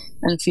other,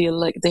 and feel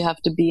like they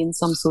have to be in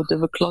some sort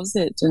of a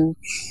closet, and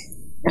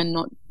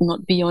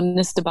not be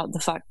honest about the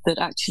fact that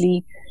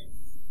actually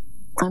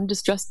I'm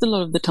distressed a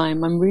lot of the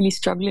time. I'm really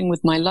struggling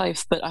with my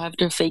life, but I have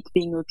to fake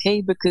being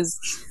okay because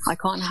I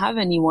can't have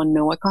anyone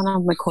know. I can't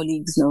have my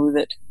colleagues know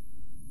that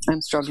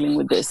I'm struggling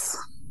with this.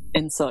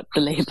 Insert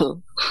the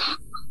label.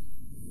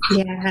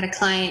 Yeah, I had a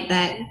client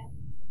that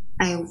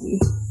I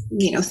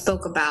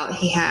spoke about.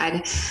 He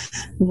had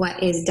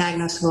what is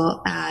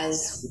diagnosable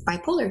as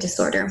bipolar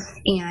disorder.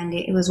 And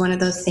it was one of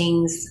those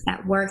things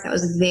at work that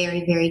was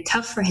very, very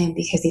tough for him,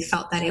 because he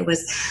felt that it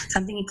was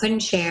something he couldn't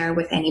share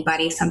with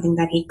anybody, something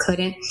that he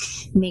couldn't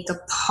make a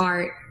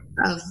part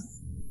of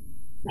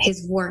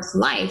his work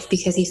life,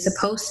 because he's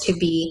supposed to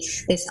be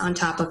this on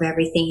top of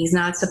everything. He's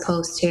not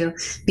supposed to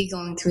be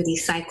going through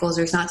these cycles.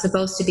 There's not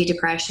supposed to be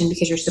depression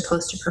because you're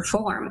supposed to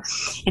perform.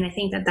 And I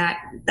think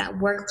that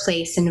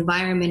workplace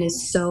environment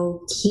is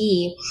so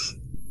key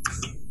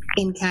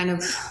in kind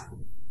of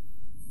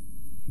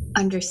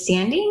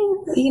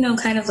understanding,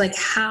 kind of like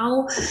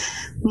how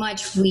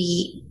much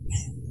we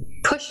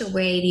push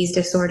away these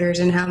disorders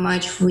and how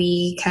much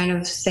we kind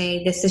of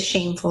say this is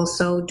shameful,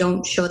 so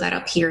don't show that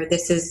up here.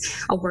 This is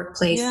a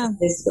workplace. Yeah.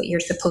 This is what you're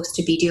supposed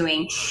to be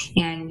doing,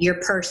 and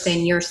your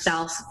person,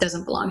 yourself,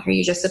 doesn't belong here.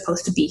 You're just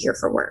supposed to be here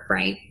for work,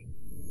 right?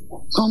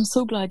 I'm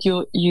so glad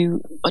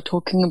you are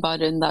talking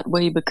about it in that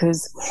way,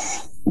 because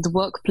the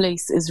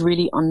workplace is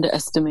really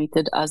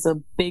underestimated as a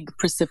big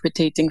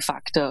precipitating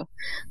factor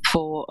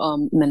for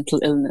mental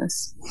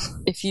illness.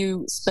 If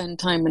you spend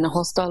time in a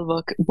hostile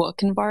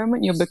work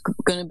environment, you're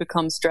going to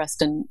become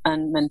stressed and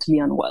mentally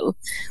unwell,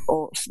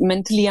 or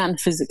mentally and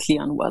physically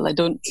unwell. I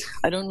don't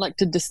like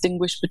to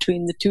distinguish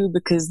between the two,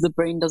 because the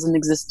brain doesn't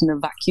exist in a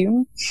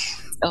vacuum,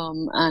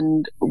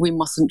 and we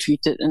mustn't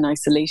treat it in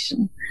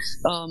isolation.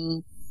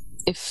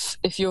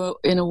 If you're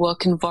in a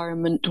work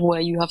environment where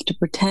you have to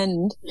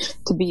pretend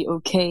to be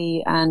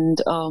okay and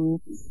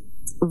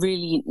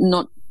really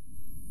not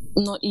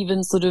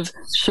even sort of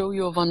show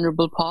your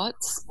vulnerable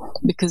parts,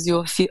 because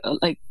you're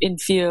in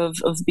fear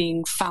of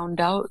being found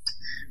out,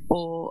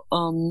 or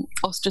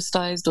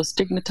ostracized or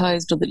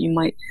stigmatized, or that you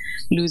might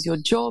lose your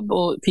job,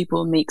 or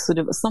people make sort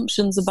of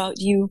assumptions about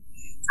you,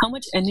 how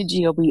much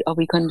energy are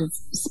we kind of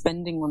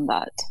spending on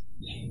that?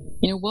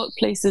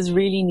 Workplaces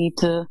really need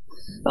to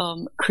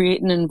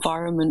create an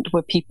environment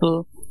where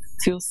people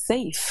feel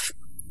safe.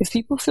 If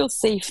people feel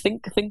safe,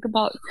 think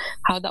about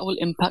how that will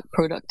impact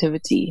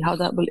productivity, how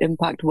that will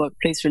impact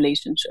workplace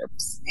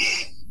relationships.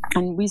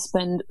 And we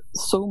spend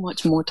so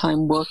much more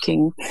time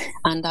working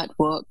and at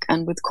work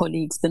and with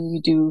colleagues than we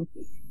do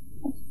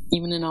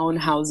even in our own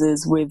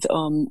houses with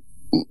our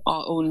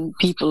own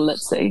people,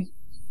 let's say.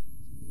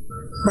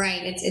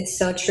 Right. It's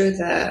so true.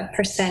 The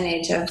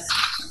percentage of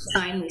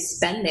time we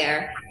spend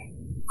there,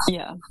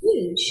 yeah,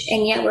 huge,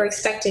 and yet we're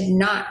expected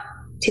not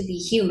to be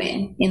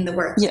human in the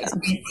workplace. Yeah.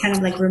 It's kind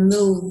of like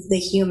remove the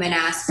human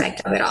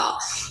aspect of it all.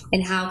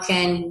 And how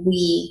can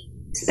we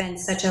spend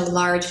such a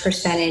large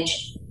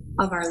percentage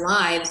of our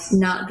lives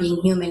not being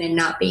human and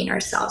not being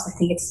ourselves? I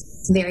think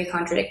it's very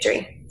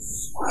contradictory.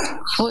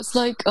 Oh, it's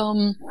like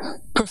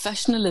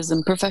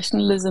professionalism.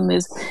 Professionalism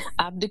is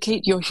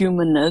abdicate your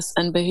humanness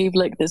and behave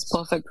like this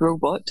perfect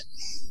robot.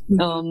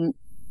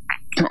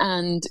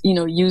 And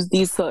use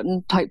these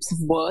certain types of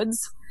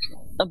words,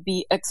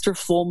 be extra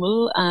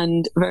formal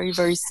and very,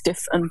 very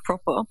stiff and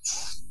proper.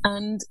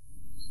 And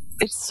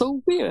it's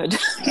so weird.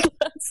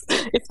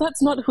 If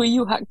that's not who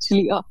you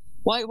actually are,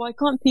 why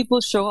can't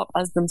people show up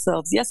as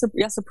themselves? Yes,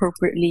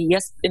 appropriately.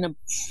 Yes, in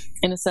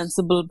a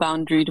sensible,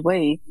 boundaried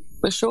way,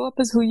 but show up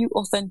as who you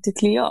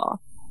authentically are.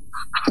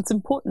 It's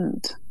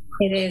important.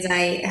 It is.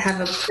 I have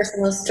a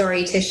personal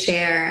story to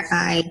share.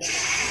 I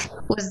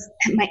was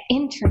at my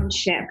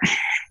internship. I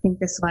think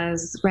this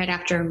was right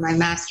after my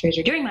master's,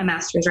 or during my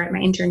master's, right? My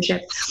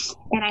internship.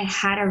 And I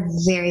had a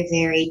very,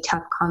 very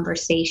tough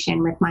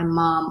conversation with my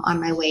mom on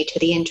my way to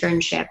the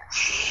internship.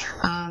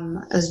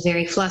 I was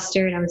very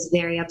flustered. I was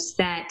very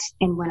upset.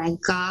 And when I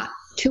got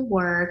to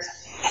work,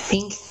 I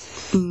think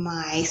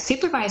my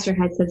supervisor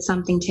had said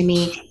something to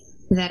me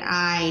that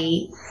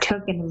I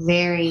took in a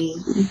very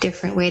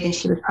different way than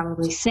she was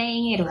probably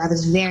saying it, or I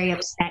was very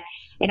upset.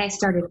 And I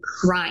started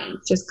crying,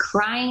 just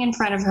crying in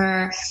front of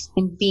her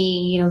and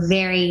being,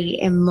 very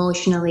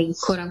emotionally,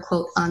 quote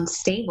unquote,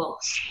 unstable.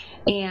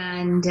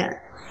 And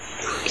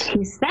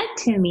she said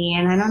to me,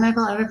 and I don't know if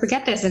I'll ever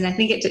forget this, and I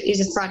think it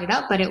just brought it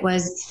up, but it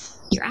was,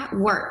 you're at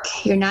work.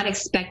 You're not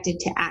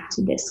expected to act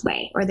this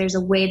way, or there's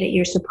a way that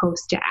you're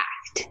supposed to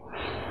act.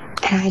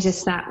 And I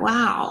just thought,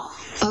 wow,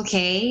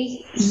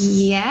 okay,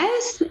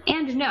 yes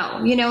and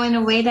no, in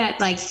a way that,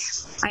 like,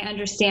 I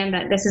understand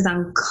that this is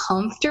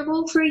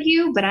uncomfortable for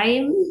you, but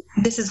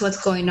this is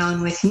what's going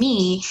on with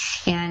me.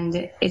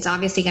 And it's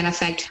obviously going to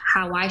affect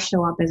how I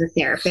show up as a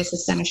therapist.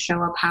 It's going to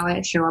show up how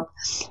I show up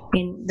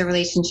in the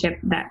relationship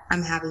that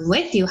I'm having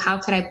with you. How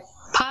could I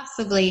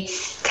possibly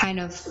kind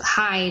of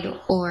hide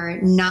or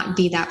not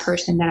be that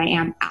person that I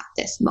am at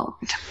this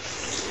moment?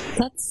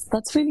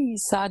 That's really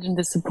sad and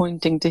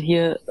disappointing to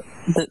hear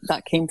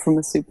that came from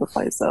a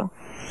supervisor.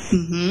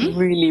 Mm-hmm.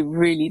 Really,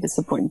 really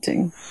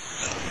disappointing.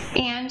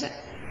 And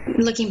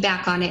looking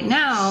back on it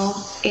now,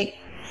 it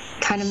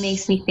kind of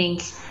makes me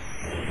think,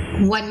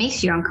 what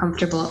makes you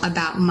uncomfortable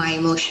about my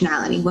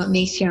emotionality? What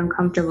makes you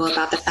uncomfortable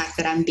about the fact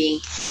that I'm being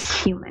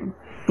human?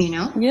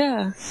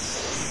 Yeah.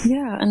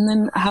 And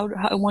then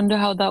I wonder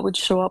how that would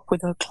show up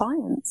with her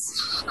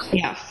clients.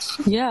 Yeah,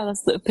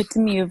 that's the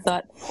epitome of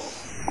that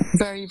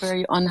very,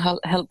 very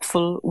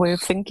unhelpful way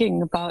of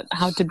thinking about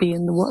how to be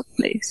in the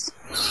workplace.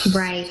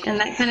 Right. And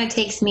that kind of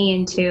takes me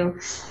into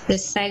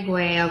this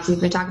segue of,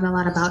 we've been talking a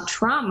lot about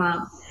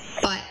trauma,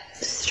 but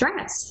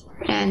stress,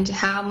 and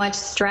how much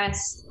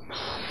stress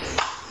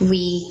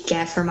we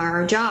get from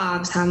our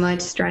jobs, how much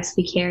stress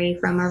we carry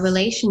from our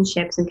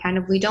relationships, and kind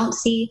of, we don't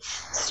see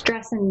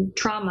stress and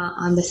trauma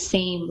on the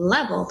same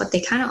level, but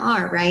they kind of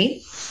are,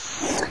 right?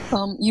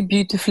 You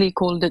beautifully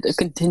called it a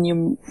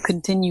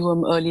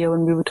continuum earlier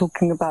when we were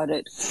talking about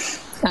it.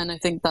 And I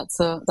think that's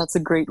a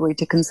great way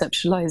to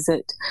conceptualize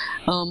it.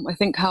 I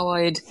think how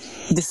I'd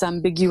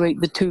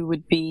disambiguate the two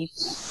would be,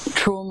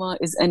 trauma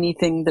is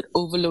anything that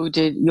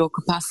overloaded your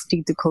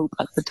capacity to cope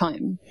at the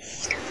time.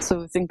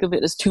 So think of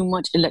it as too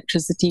much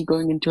electricity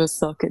going into a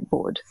circuit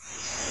board.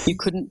 You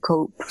couldn't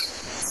cope.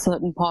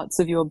 Certain parts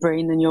of your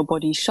brain and your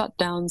body shut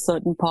down,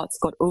 certain parts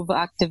got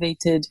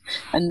overactivated,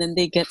 and then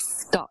they get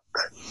stuck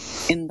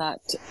in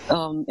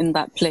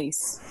that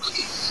place.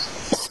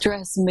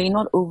 Stress may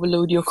not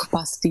overload your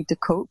capacity to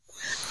cope,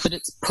 but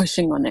it's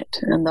pushing on it,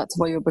 and that's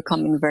why you're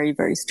becoming very,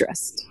 very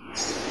stressed.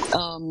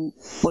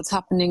 What's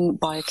happening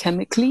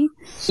biochemically,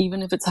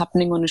 even if it's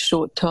happening on a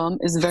short term,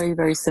 is very,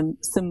 very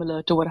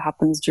similar to what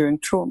happens during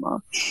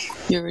trauma.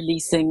 You're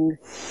releasing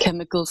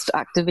chemicals to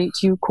activate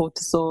you,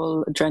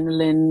 cortisol,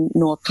 adrenaline,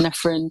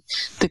 norepinephrine,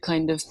 to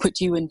kind of put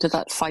you into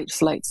that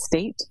fight-flight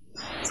state.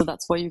 So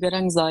that's why you get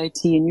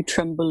anxiety and you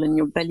tremble and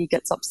your belly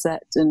gets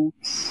upset and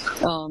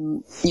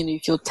you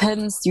feel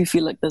tense, you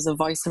feel like there's a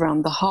vice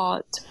around the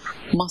heart,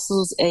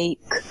 muscles ache,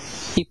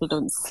 people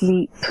don't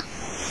sleep.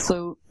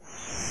 So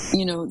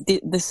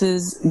this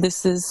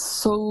is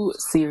so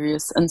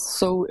serious and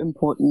so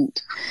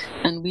important,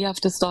 and we have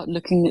to start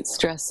looking at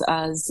stress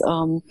as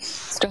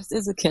stress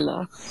is a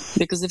killer,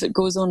 because if it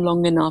goes on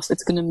long enough,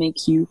 it's going to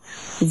make you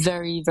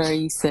very,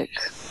 very sick.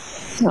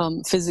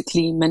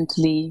 Physically,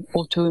 mentally,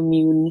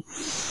 autoimmune,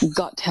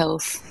 gut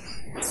health,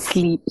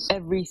 sleep,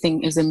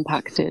 everything is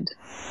impacted.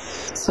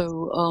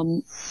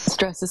 So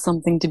stress is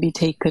something to be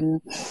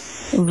taken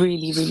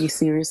really, really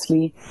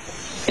seriously.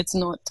 It's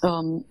not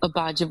a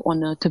badge of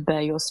honor to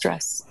bear your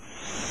stress.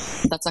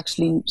 That's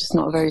actually just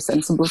not a very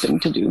sensible thing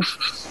to do.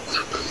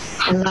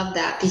 I love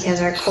that, because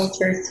our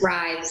culture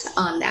thrives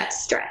on that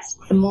stress.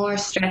 The more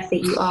stressed that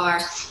you are,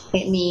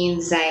 it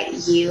means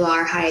that you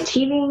are high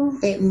achieving.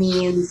 It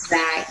means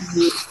that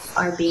you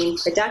are being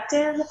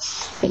productive.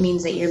 It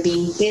means that you're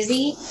being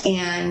busy,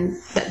 and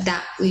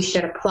that we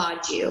should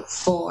applaud you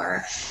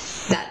for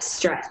that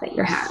stress that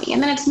you're having.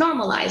 And then it's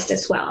normalized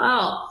as well.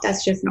 Oh,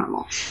 that's just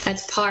normal.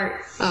 That's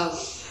part of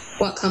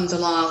what comes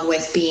along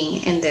with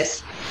being in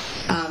this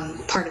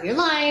part of your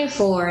life,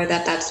 or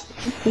that's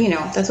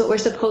what we're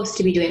supposed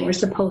to be doing. We're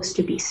supposed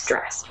to be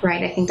stressed,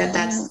 right? I think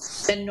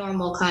that's the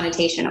normal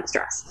connotation of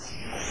stress.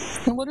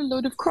 And what a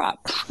load of crap,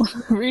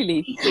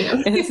 really.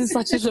 This is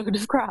such a load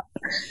of crap.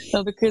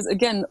 Because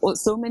again,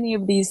 so many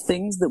of these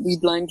things that we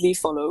blindly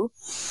follow,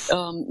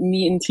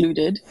 me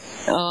included,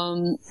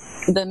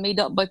 they're made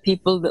up by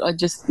people that are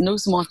just no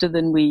smarter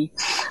than we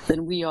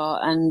are.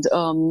 And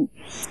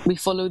we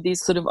follow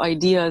these sort of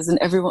ideas, and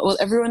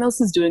everyone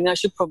else is doing it, I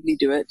should probably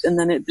do it. And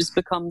then it just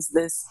becomes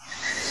this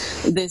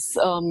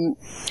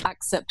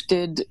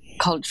accepted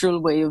cultural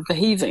way of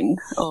behaving,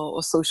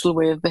 or social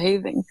way of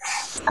behaving.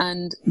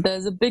 And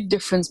there's a big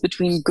difference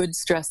between good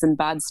stress and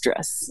bad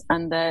stress,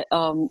 and they're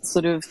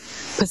sort of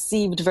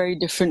perceived very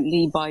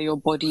differently by your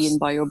body and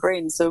by your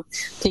brain. So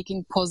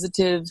taking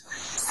positive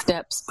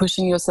steps,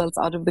 pushing yourself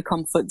out of the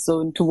comfort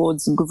zone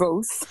towards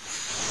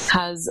growth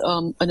has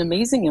an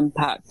amazing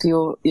impact.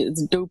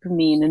 It's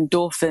dopamine,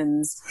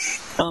 endorphins,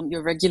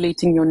 you're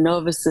regulating your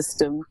nervous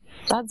system.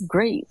 that's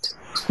great.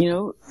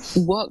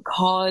 Work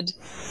hard,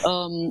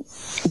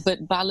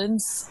 but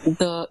balance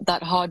that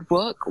hard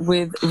work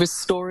with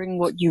restoring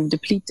what you've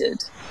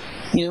depleted.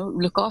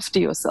 Look after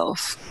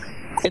yourself.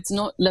 It's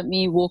not let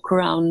me walk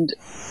around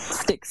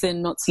stick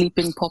thin, not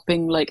sleeping,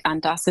 popping like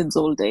antacids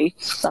all day.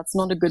 That's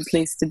not a good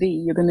place to be.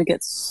 You're going to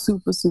get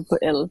super, super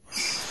ill.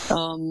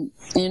 And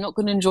you're not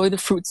going to enjoy the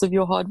fruits of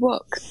your hard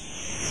work.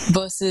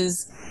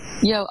 Versus,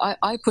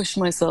 I push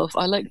myself.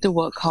 I like to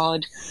work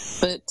hard,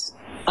 but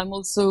I'm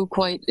also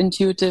quite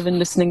intuitive in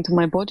listening to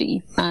my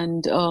body.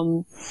 And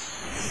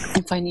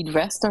if I need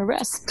rest, I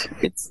rest.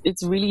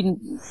 It's really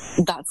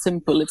that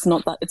simple. It's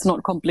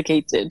not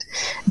complicated.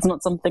 It's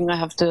not something I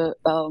have to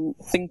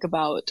think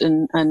about.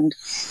 And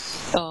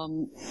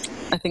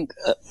I think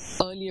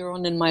earlier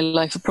on in my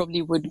life, I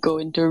probably would go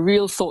into a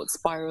real thought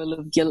spiral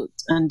of guilt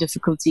and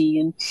difficulty,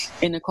 and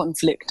in a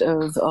conflict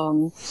of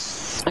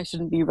I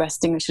shouldn't be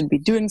resting. I should be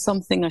doing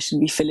something. I should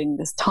be filling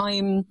this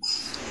time.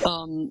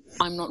 I'm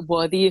not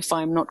worthy if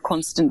I'm not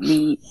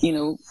constantly,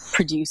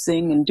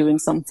 producing and doing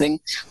something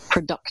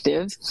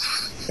productive.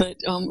 But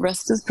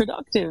rest is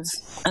productive.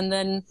 And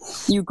then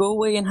you go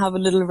away and have a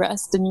little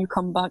rest, and you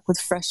come back with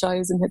fresh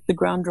eyes and hit the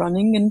ground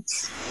running and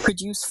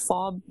produce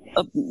far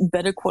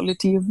better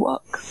quality of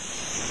work.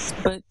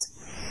 But,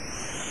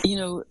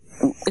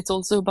 it's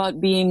also about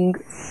being,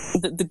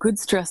 the good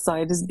stress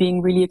side is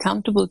being really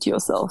accountable to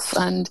yourself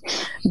and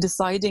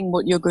deciding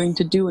what you're going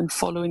to do and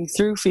following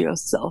through for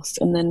yourself.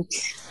 And then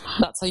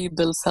that's how you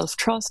build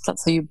self-trust.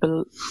 That's how you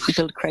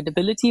build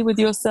credibility with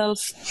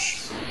yourself,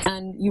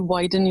 and you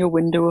widen your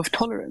window of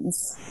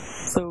tolerance.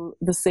 So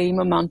the same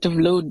amount of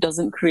load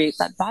doesn't create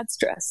that bad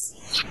stress.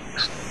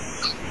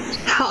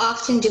 How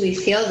often do we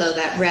feel, though,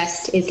 that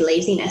rest is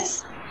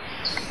laziness?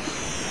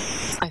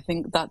 I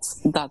think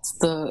that's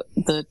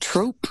the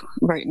trope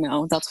right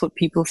now. That's what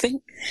people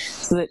think.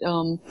 So that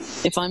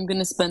if I'm going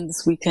to spend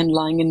this weekend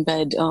lying in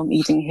bed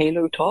eating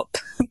Halo Top,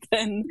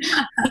 then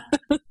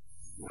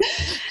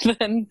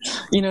then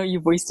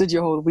you've wasted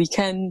your whole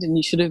weekend, and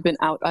you should have been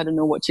out, I don't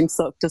know, watching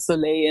Cirque du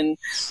Soleil and,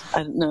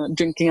 I don't know,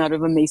 drinking out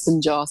of a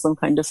mason jar some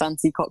kind of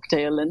fancy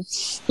cocktail, and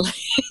like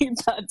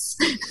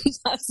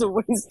that's a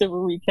waste of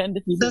a weekend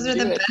if you those are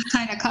the best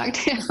kind of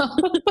cocktail.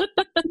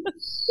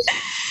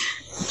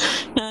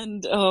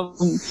 And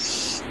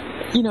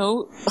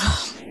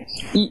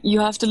you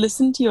have to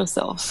listen to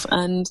yourself,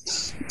 and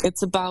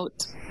it's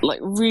about like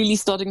really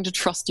starting to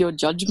trust your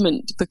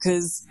judgment,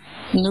 because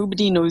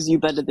nobody knows you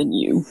better than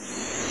you.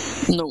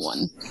 No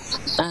one.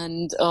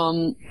 And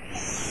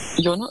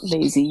you're not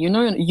lazy. You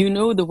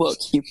know the work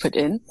you put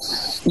in.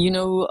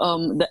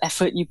 The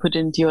effort you put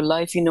into your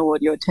life. You know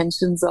what your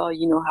intentions are.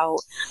 You know how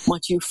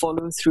much you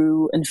follow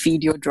through and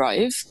feed your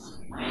drive.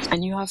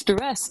 And you have to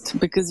rest,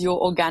 because you're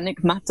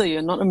organic matter.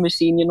 You're not a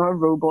machine. You're not a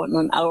robot,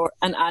 not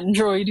an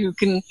android who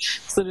can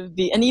sort of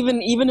be. And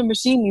even a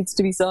machine needs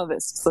to be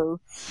serviced. So,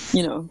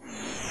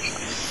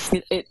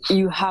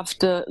 you have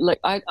to, like,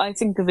 I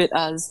think of it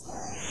as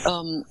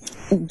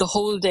the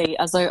whole day,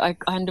 as I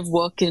kind of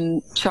work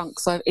in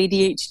chunks. So I have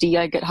ADHD,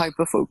 I get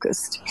hyper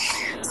focused.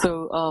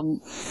 So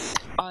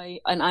I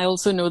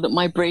also know that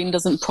my brain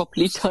doesn't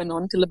properly turn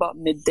on till about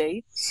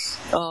midday.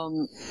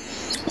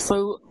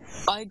 So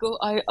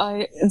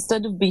I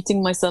instead of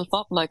beating myself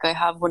up like I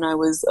have when I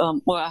was,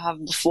 I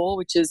have before,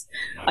 which is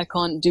I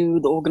can't do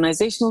the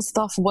organizational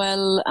stuff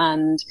well,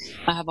 and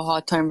I have a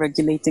hard time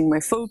regulating my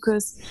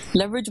focus.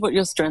 Leverage what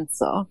your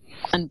strengths are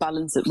and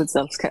balance it with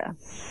self-care.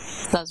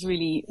 That's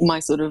really my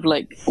sort of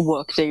like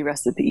workday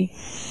recipe.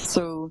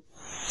 So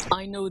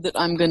I know that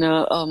I'm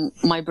gonna,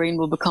 my brain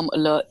will become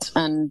alert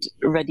and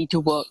ready to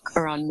work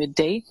around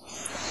midday.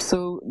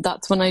 So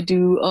that's when I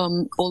do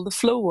all the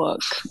flow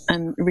work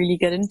and really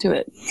get into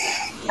it.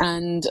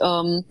 And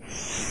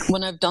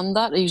when I've done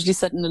that, I usually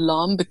set an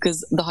alarm,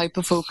 because the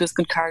hyperfocus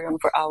can carry on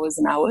for hours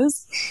and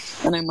hours,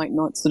 and I might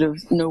not sort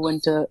of know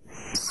when to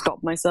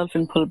stop myself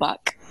and pull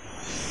back.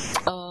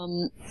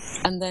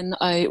 And then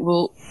I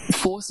will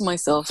force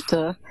myself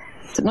to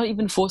not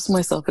even force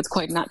myself, it's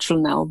quite natural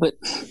now, but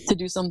to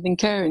do something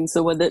caring.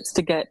 So whether it's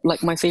to get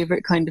like my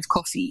favorite kind of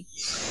coffee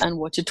and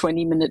watch a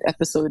 20-minute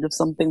episode of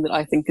something that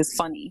I think is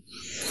funny,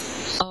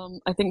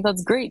 I think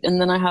that's great.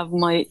 And then I have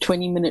my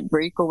 20-minute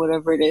break or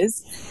whatever it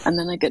is, and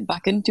then I get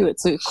back into it.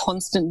 So you're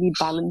constantly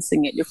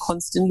balancing it. You're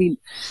constantly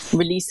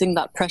releasing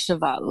that pressure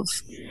valve.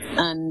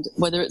 And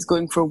whether it's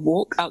going for a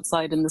walk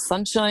outside in the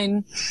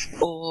sunshine,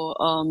 or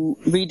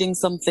reading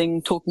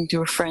something, talking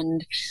to a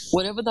friend,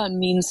 whatever that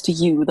means to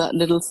you, that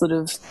little sort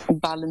of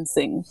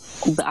balancing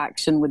the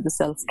action with the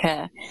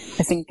self-care,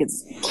 I think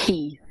it's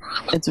key.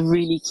 It's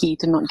really key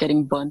to not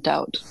getting burnt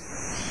out.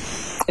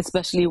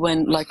 Especially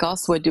when, like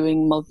us, you're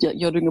doing a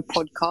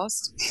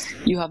podcast,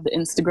 you have the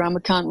Instagram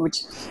account,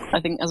 which I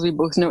think, as we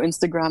both know,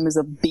 Instagram is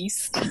a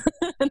beast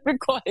and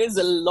requires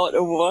a lot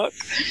of work.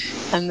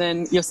 And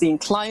then you're seeing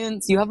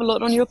clients, you have a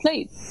lot on your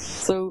plate.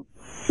 So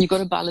you got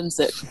to balance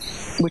it,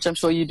 which I'm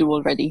sure you do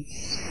already.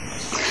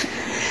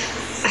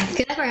 I I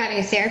feel like we're having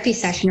a therapy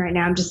session right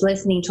now. I'm just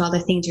listening to all the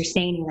things you're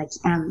saying. You're like,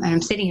 and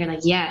I'm sitting here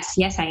like, yes,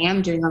 I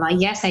am doing a lot.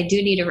 Yes, I do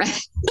need a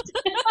rest.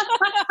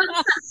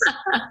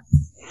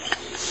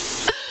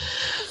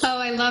 Oh,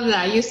 I love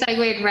that. You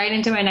segued right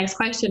into my next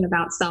question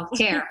about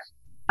self-care.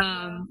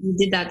 You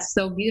did that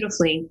so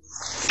beautifully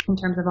in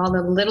terms of all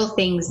the little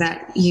things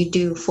that you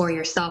do for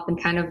yourself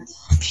and kind of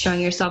showing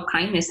yourself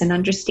kindness and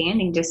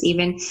understanding. Just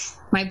even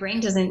my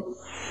brain doesn't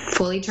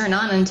fully turn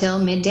on until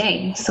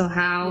midday. So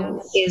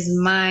how is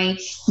my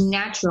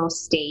natural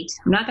state?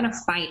 I'm not going to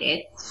fight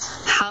it.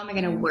 How am I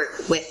going to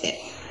work with it?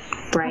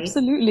 Right?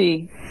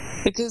 Absolutely.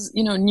 Because,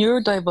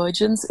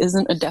 neurodivergence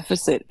isn't a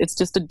deficit. It's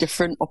just a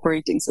different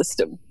operating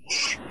system.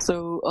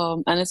 So,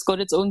 and it's got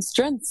its own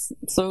strengths.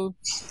 So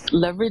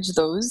leverage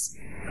those,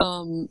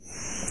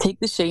 take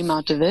the shame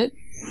out of it,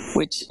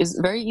 which is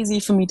very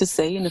easy for me to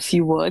say in a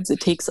few words.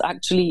 It takes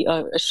actually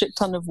a shit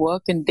ton of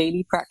work and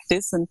daily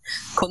practice and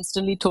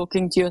constantly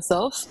talking to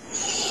yourself,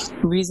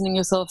 reasoning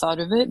yourself out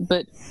of it.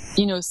 But,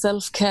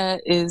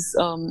 self-care is,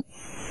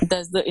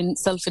 there's the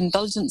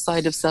self-indulgent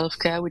side of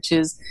self-care, which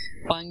is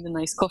buying the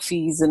nice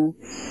coffees and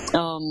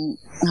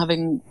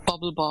having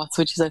bubble baths,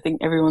 which is, I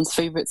think, everyone's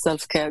favorite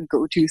self-care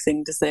go-to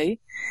thing to say.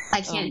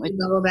 I can't do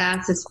bubble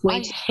baths. It's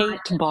way too hot. I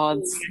hate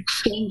baths.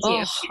 Thank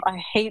you.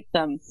 I hate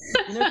them.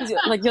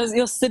 Because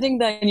you're sitting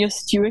there and you're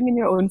stewing in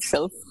your own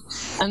filth.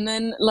 And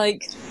then,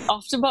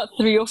 after about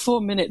 3 or 4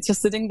 minutes, you're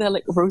sitting there,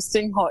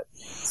 roasting hot,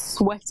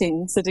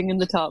 sweating, sitting in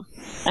the tub.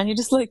 And you're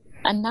just like,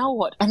 and now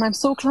what? And I'm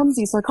so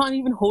clumsy, so I can't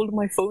even hold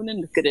my phone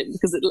and look at it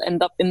because it'll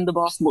end up in the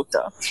bath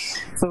water.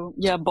 So,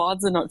 yeah,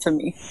 baths are not for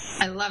me.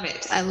 I love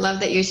it. I love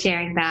that you're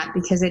sharing that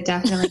because it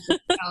definitely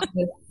tells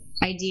this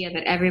idea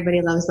that everybody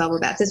loves bubble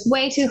baths. It's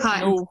way too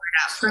hot and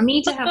for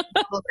me to have a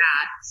bubble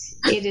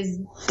bath.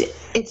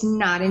 It's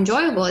not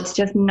enjoyable. It's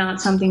just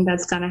not something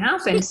that's going to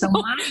happen. So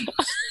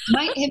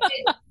my image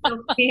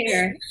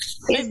self-care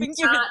is I think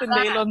you hit the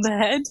nail on the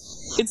head.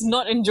 It's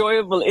not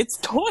enjoyable. It's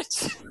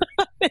torture.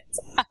 It's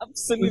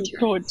absolute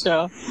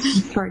torture.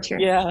 Torture.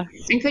 Yeah.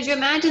 And could you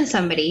imagine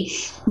somebody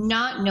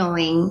not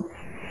knowing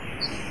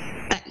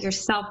that your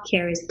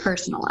self-care is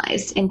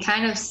personalized and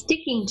kind of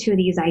sticking to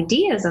these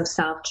ideas of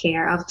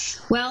self-care of,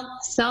 well,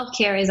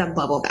 self-care is a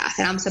bubble bath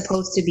and I'm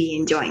supposed to be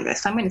enjoying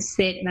this. I'm going to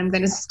sit and I'm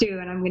going to stew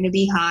and I'm going to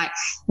be hot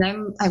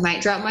and I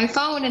might drop my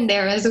phone in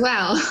there as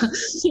well.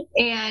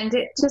 And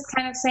just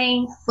kind of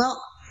saying,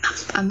 well,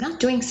 I'm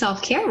not doing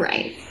self-care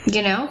right.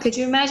 Could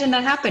you imagine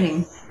that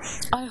happening?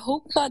 I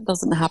hope that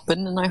doesn't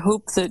happen. And I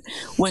hope that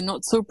we're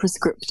not so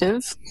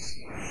prescriptive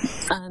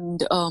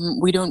and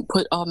we don't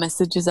put our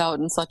messages out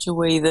in such a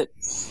way that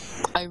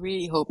I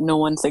really hope no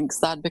one thinks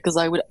that, because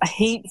I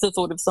hate the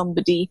thought of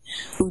somebody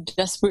who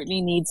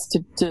desperately needs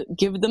to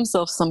give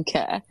themselves some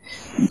care,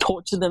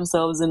 torture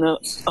themselves in a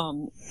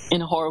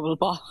horrible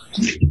bath.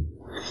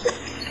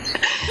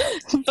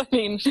 I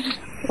mean,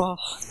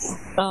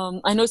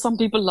 I know some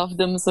people love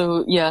them,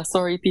 so yeah,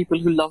 sorry people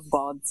who love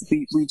baths,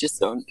 we just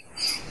don't.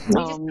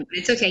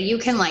 It's okay, you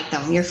can like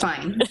them, you're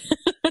fine.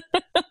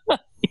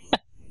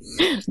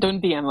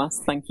 Don't DM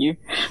us, thank you.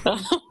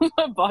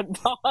 About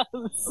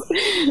baths.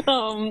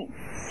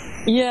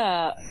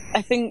 Yeah,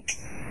 I think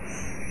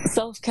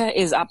self-care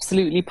is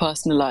absolutely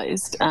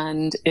personalized,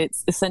 and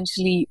it's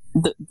essentially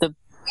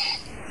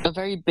a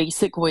very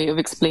basic way of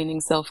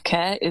explaining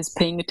self-care is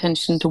paying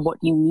attention to what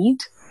you need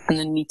and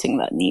then meeting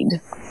that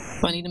need.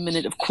 I need a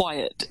minute of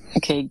quiet.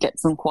 Okay, get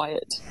some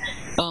quiet.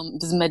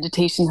 Does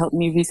meditation help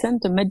me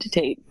recenter?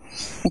 Meditate.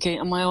 Okay,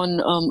 am I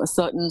on a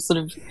certain sort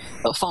of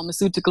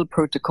pharmaceutical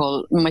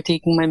protocol? Am I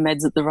taking my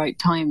meds at the right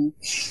time?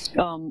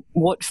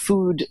 What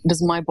food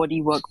does my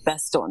body work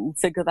best on?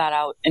 Figure that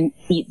out and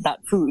eat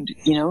that food.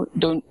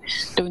 Don't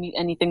eat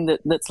anything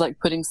that's like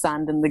putting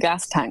sand in the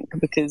gas tank,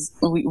 because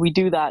we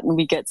do that and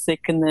we get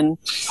sick, and then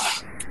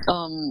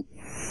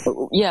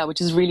which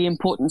is really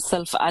important.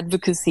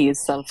 Self-advocacy is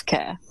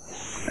self-care.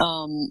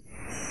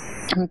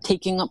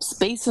 Taking up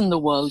space in the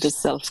world is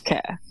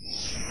self-care.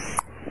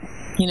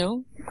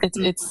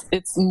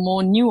 It's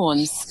more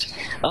nuanced.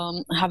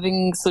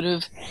 Having sort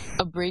of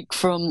a break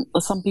from,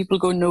 some people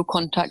go no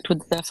contact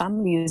with their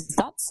families,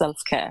 that's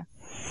self-care.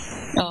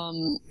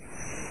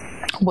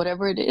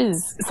 Whatever it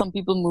is, some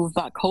people move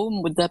back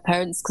home with their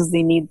parents because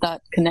they need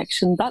that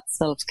connection, that's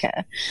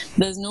self-care.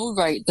 There's no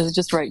right, there's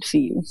just right for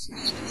you.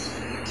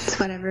 It's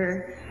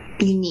whatever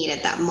you need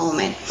at that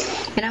moment.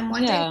 And I'm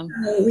wondering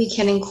how we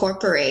can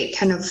incorporate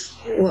kind of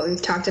what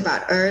we've talked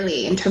about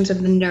early in terms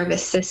of the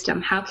nervous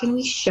system. How can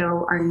we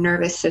show our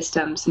nervous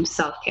system some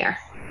self-care?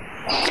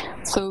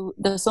 So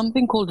there's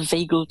something called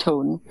vagal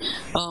tone,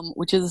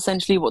 which is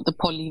essentially what the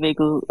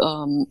polyvagal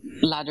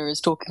ladder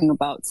is talking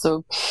about.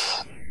 So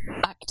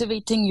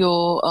activating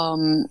your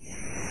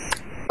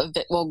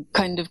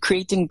kind of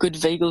creating good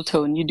vagal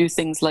tone, you do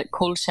things like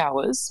cold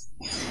showers,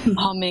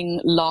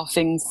 humming,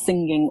 laughing,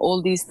 singing.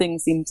 All these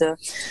things seem to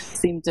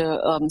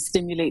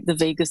stimulate the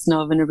vagus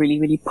nerve in a really,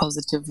 really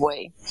positive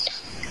way.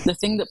 The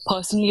thing that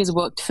personally has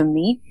worked for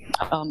me,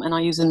 and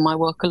I use in my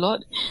work a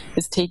lot,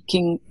 is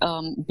taking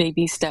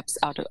baby steps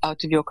out of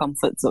your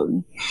comfort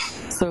zone.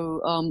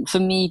 So for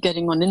me,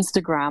 getting on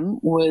Instagram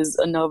was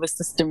a nervous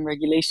system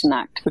regulation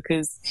act,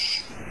 because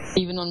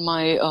even on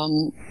my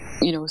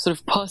sort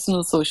of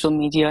personal social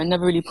media, I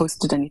never really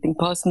posted anything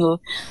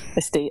personal.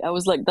 I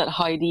was like that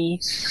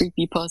Heidi,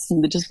 creepy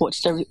person that just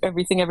watched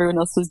everything everyone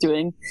else was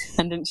doing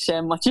and didn't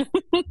share much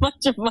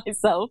of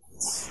myself,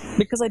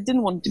 because I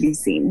didn't want to be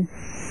seen.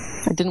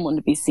 I didn't want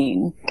to be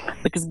seen,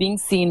 because being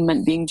seen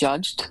meant being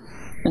judged,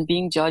 and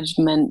being judged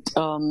meant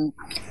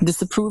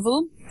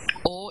disapproval,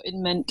 or it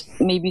meant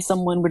maybe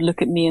someone would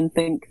look at me and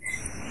think,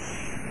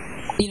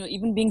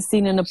 even being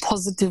seen in a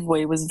positive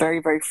way was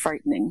very, very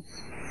frightening,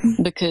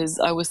 because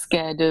I was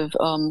scared of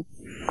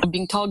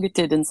being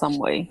targeted in some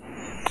way.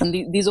 And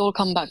these all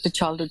come back to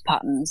childhood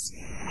patterns,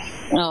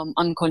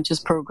 unconscious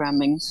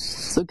programming.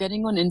 So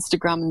getting on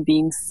Instagram and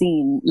being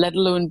seen, let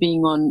alone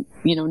being on,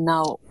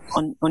 now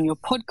on your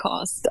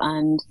podcast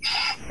and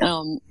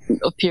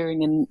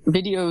appearing in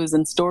videos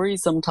and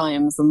stories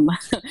sometimes, and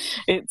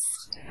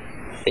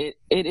it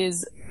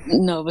is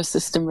nervous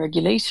system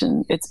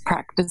regulation. It's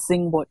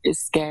practicing what is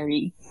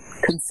scary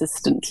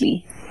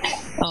consistently.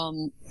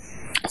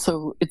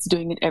 So it's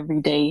doing it every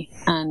day.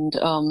 And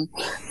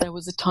there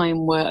was a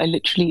time where I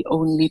literally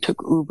only took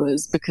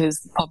Ubers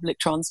because public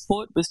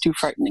transport was too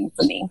frightening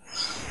for me.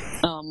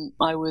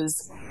 I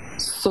was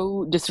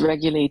so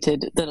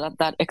dysregulated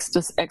that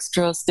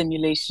extra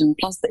stimulation,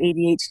 plus the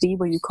ADHD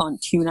where you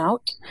can't tune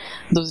out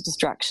those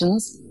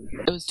distractions,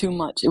 it was too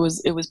much. It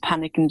was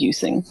panic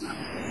inducing.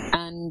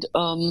 And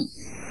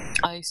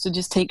I used to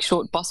just take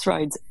short bus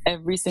rides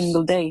every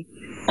single day,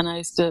 and I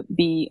used to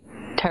be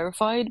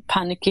terrified,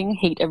 panicking,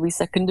 hate every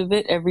second of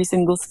it. Every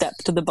single step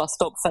to the bus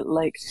stop felt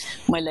like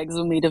my legs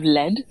were made of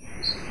lead,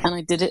 and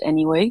I did it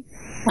anyway.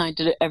 I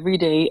did it every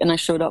day, and I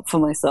showed up for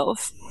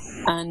myself,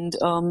 and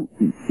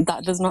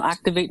that does not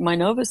activate my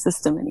nervous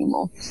system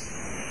anymore.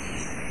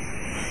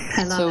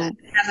 I love that.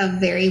 I have a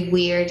very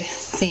weird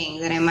thing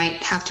that I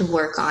might have to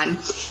work on.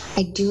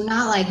 I do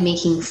not like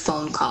making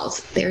phone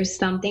calls. There's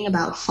something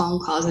about phone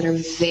calls that are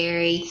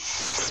very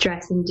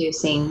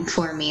stress-inducing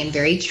for me and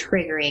very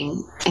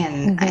triggering,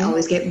 and I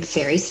always get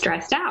very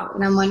stressed out.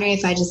 And I'm wondering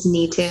if I just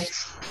need to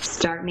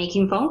start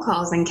making phone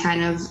calls and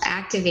kind of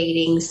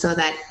activating so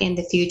that in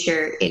the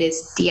future it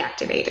is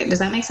deactivated. Does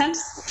that make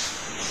sense?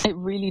 It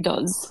really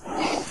does.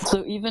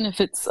 So even if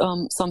it's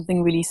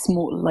something really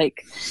small,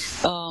 like,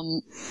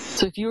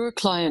 so if you were a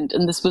client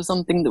and this was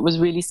something that was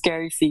really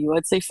scary for you,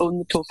 I'd say phone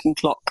the talking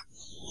clock.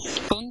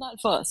 Phone that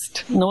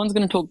first. No one's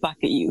going to talk back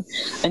at you,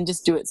 and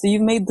just do it. So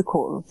you've made the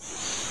call.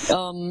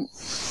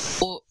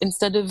 Or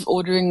instead of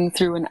ordering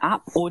through an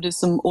app, order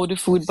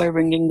food by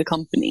ringing the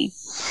company.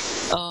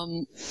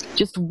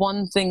 Just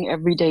one thing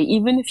every day.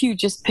 Even if you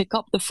just pick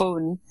up the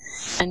phone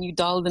and you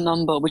dial the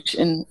number, which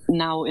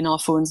now in our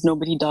phones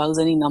nobody dials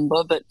any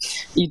number, but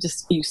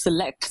you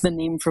select the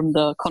name from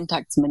the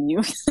contacts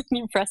menu,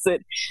 you press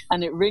it,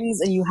 and it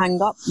rings, and you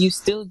hang up. You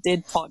still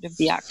did part of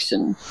the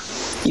action.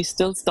 You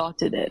still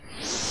started it.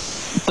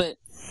 But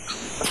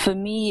for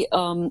me,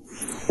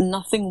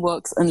 nothing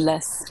works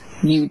unless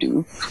you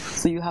do.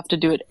 So you have to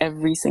do it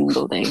every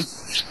single day.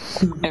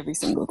 Every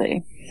single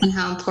day. And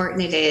how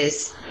important it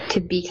is to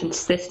be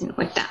consistent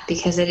with that,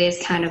 because it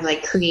is kind of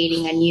like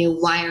creating a new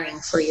wiring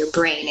for your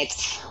brain.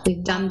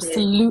 We've done this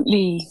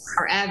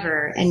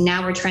forever, and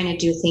now we're trying to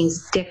do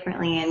things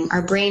differently, and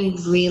our brain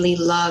really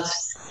loves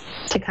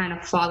to kind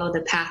of follow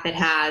the path it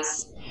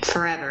has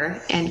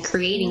forever, and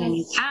creating a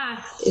new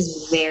path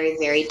is very,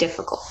 very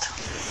difficult.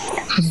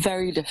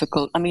 Very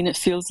difficult. I mean, it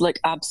feels like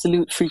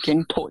absolute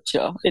freaking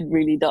torture. It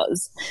really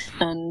does.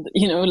 And,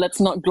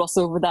 let's not gloss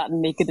over that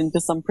and make it into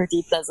some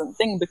pretty pleasant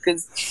thing,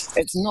 because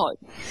it's not.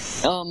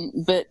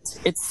 But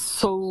it's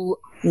so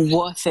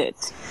worth it.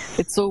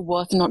 It's so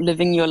worth not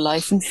living your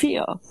life in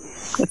fear.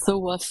 It's so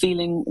worth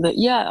feeling that,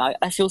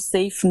 I feel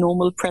safe,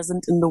 normal,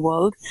 present in the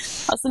world.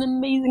 That's an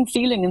amazing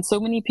feeling. And so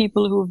many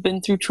people who have been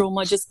through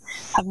trauma just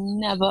have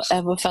never,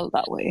 ever felt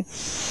that way.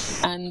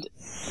 And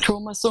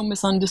trauma is so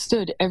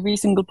misunderstood. Every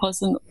single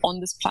person on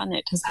this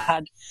planet has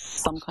had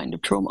some kind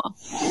of trauma.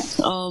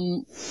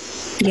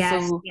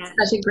 Yes,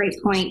 such a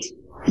great point.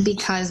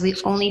 Because we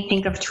only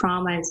think of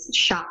trauma as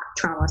shock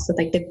trauma, so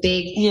like the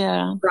big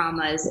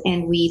traumas,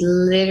 and we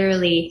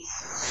literally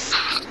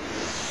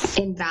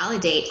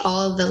invalidate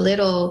all of the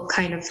little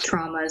kind of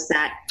traumas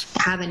that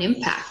have an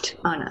impact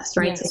on us,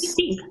 right? Yes. So you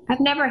think, I've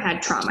never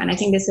had trauma. And I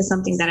think this is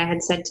something that I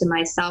had said to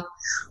myself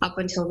up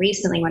until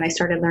recently when I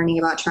started learning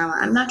about trauma.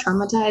 I'm not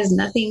traumatized.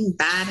 Nothing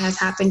bad has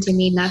happened to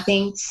me.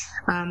 Nothing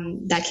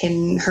that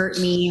can hurt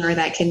me or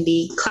that can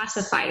be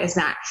classified as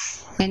that.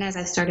 And as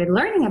I started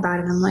learning about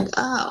it, I'm like,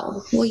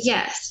 oh, well,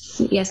 yes,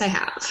 I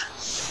have.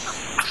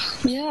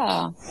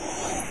 Yeah.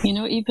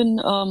 Even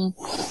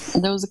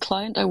there was a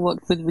client I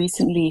worked with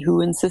recently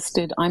who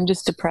insisted, I'm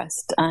just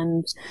depressed,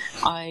 and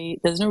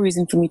there's no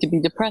reason for me to be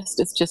depressed.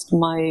 It's just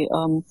my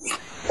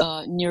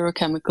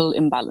neurochemical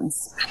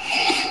imbalance.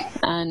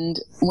 And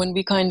when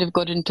we kind of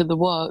got into the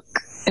work,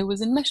 it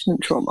was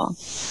enmeshment trauma.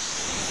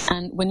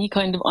 And when he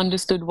kind of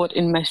understood what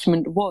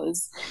enmeshment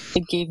was,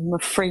 it gave him a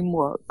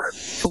framework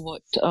for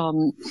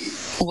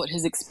what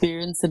his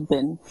experience had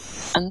been.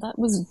 And that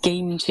was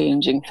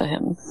game-changing for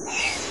him.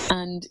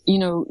 And, you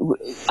know,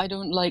 I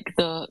don't like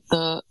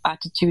the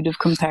attitude of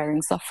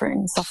comparing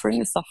suffering. Suffering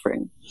is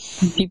suffering.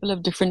 People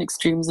have different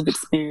extremes of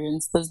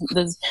experience.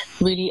 There's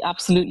really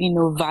absolutely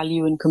no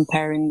value in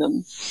comparing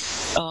them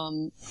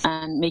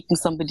and making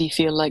somebody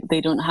feel like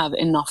they don't have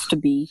enough to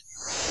be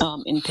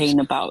in pain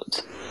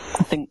about.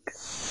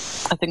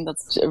 I think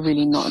that's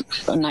really not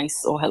a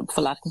nice or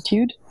helpful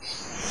attitude.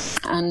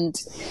 And,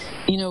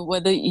 you know,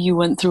 whether you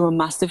went through a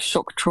massive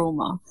shock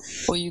trauma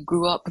or you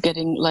grew up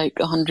getting like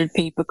 100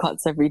 paper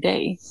cuts every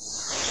day,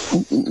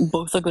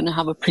 both are going to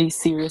have a pretty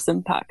serious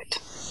impact.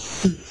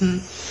 Mm-hmm.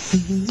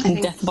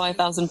 Mm-hmm. Death by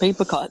 1,000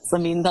 paper cuts. I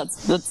mean,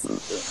 that's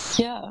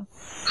yeah.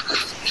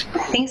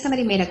 I think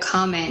somebody made a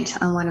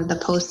comment on one of the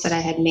posts that I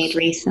had made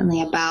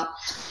recently about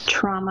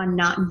trauma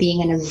not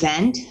being an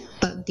event,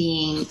 but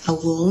being a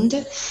wound.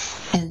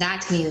 And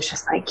that to me was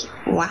just like,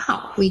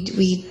 wow, we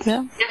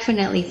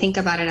definitely think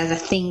about it as a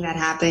thing that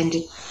happened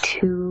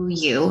to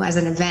you, as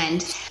an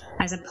event,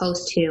 as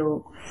opposed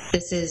to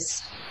this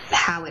is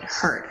how it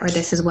hurt, or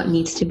this is what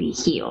needs to be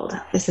healed.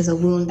 This is a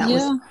wound that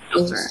was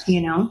over,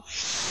 you know?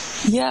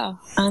 Yeah,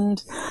 and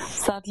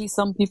sadly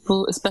some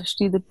people,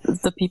 especially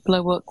the people I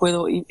work with,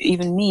 or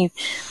even me,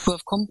 who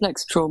have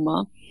complex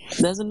trauma,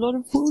 there's a lot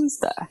of wounds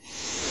there.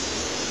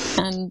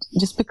 And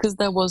just because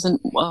there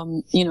wasn't,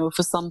 you know,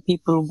 for some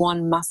people,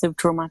 one massive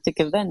traumatic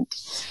event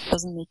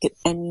doesn't make it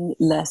any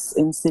less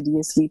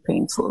insidiously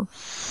painful.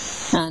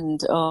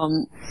 And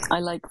I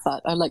like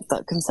that. I like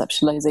that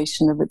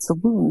conceptualization of it's a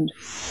wound.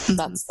 Mm-hmm.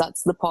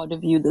 That's the part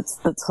of you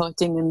that's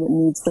hurting and that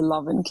needs the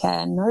love and care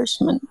and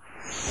nourishment.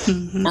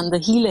 Mm-hmm. And the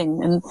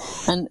healing.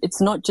 And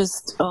it's not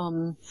just,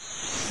 you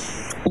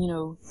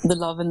know, the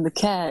love and the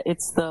care.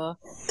 It's the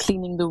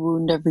cleaning the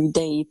wound every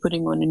day,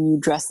 putting on a new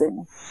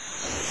dressing.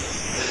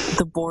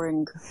 The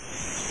boring.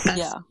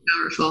 That's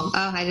powerful.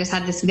 Oh, I just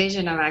had this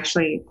vision of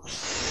actually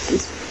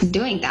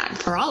doing that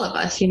for all of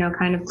us, you know,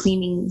 kind of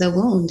cleaning the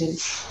wound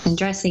and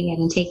dressing it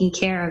and taking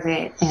care of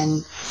it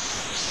and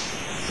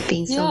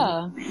being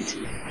so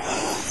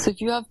So if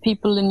you have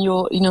people in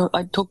your, you know,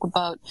 I talk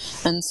about,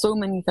 and so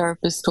many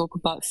therapists talk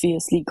about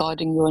fiercely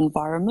guarding your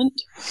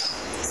environment.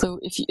 So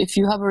if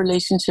you have a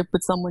relationship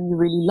with someone you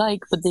really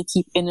like, but they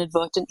keep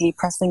inadvertently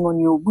pressing on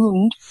your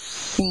wound,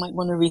 you might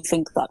want to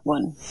rethink that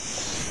one.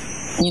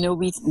 You know,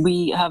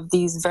 we have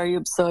these very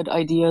absurd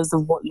ideas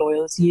of what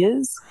loyalty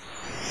is,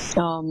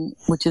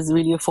 which is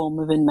really a form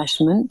of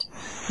enmeshment.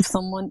 If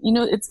someone, you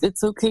know,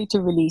 it's okay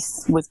to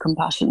release with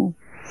compassion.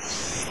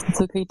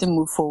 It's okay to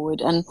move forward.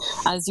 And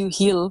as you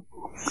heal,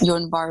 your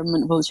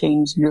environment will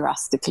change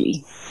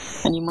drastically.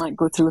 And you might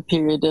go through a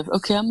period of,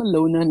 okay, I'm a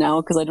loner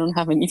now because I don't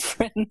have any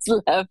friends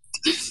left.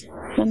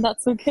 And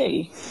that's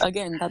okay.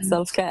 Again, that's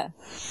self-care.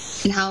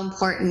 And how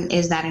important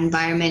is that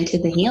environment to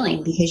the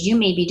healing? Because you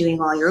may be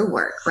doing all your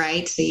work,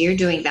 right? So you're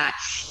doing that.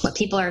 But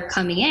people are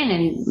coming in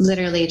and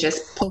literally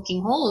just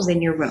poking holes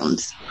in your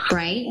wounds,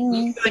 right? Mm-hmm.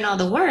 You're doing all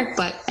the work,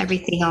 but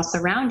everything else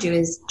around you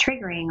is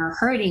triggering or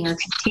hurting or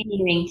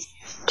continuing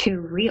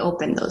to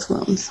reopen those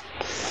wounds.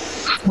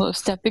 Well,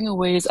 stepping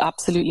away is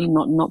absolutely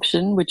not an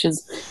option, which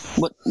is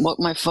what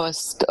my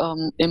first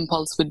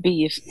impulse would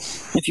be.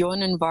 If you're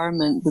in an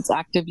environment that's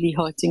actively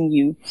hurting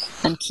you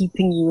and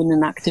keeping you in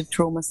an active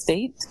trauma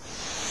state,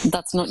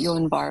 that's not your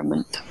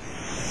environment.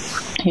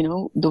 You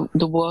know,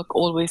 the work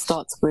always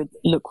starts with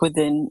look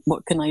within,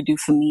 what can I do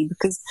for me?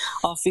 Because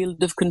our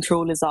field of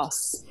control is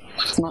us.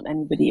 It's not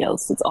anybody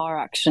else. It's our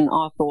action,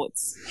 our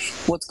thoughts,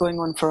 what's going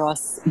on for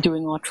us,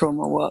 doing our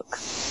trauma work.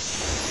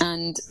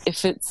 And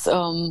if it's,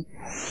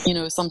 you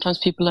know, sometimes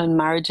people are in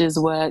marriages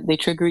where they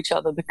trigger each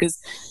other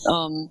because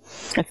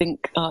I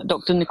think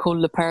Dr.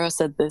 Nicole LePera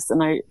said this,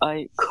 and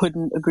I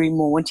couldn't agree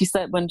more. When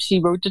she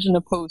wrote it in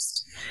a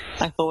post,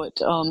 I thought,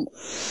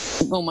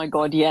 oh my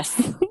God, yes,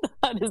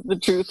 that is the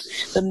truth,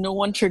 that no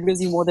one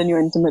triggers you more than your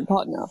intimate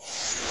partner.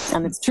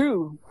 And it's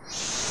true.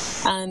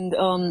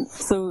 And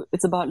so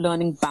it's about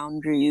learning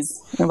boundaries,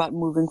 about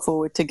moving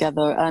forward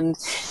together. And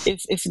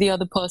if the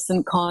other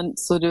person can't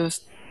sort of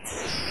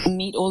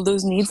meet all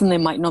those needs, and they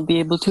might not be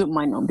able to, it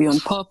might not be on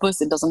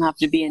purpose, it doesn't have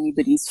to be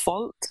anybody's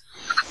fault,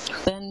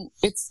 then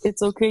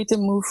it's okay to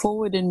move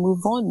forward and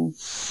move on.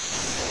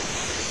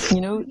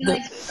 You know,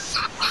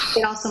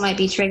 it also might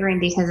be triggering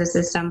because this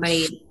is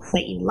somebody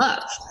that you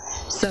love.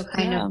 So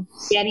kind of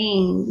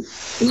getting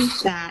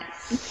that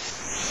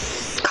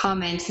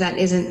comment that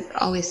isn't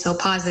always so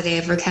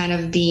positive, or kind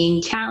of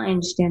being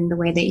challenged in the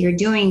way that you're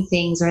doing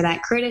things, or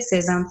that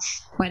criticism,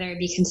 whether it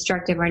be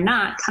constructive or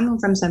not, coming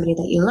from somebody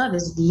that you love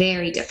is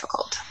very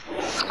difficult.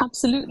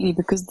 Absolutely,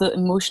 because the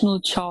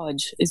emotional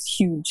charge is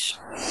huge.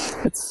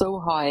 It's so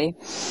high.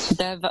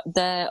 they're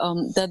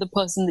the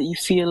person that you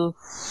feel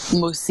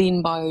most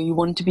seen by, or you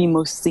want to be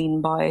most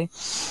seen by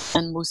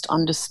and most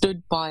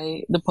understood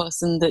by, the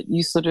person that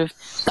you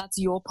that's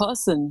your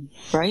person,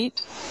 right?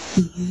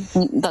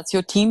 Mm-hmm. That's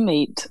your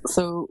teammate.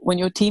 So when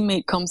your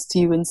teammate comes to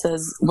you and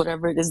says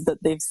whatever it is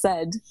that they've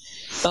said,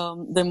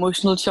 the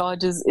emotional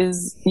charge is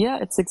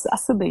it's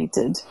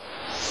exacerbated.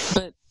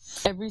 But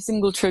every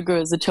single trigger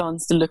is a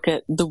chance to look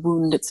at the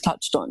wound it's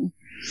touched on.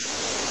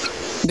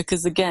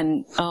 Because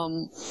again,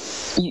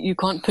 you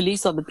can't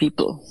police other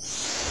people.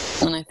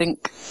 And I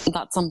think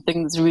that's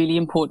something that's really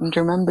important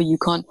to remember. You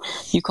can't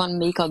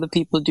make other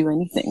people do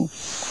anything.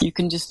 You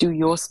can just do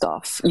your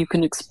stuff. You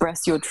can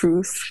express your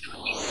truth.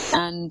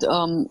 And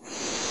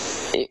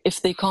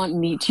if they can't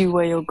meet you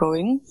where you're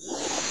going,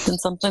 then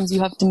sometimes you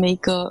have to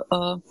make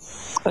a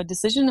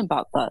decision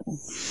about that.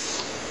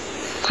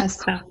 That's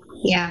tough.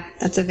 Yeah,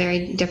 that's a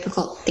very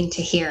difficult thing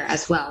to hear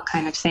as well,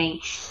 kind of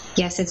saying,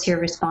 yes, it's your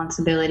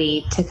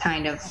responsibility to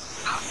kind of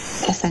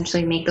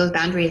essentially make those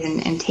boundaries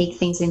and take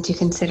things into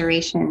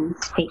consideration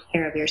to take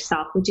care of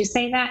yourself. Would you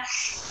say that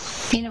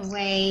in a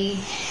way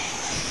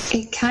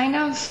it kind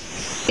of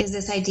is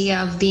this idea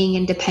of being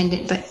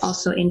independent but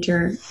also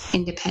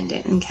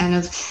interdependent, and kind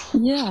of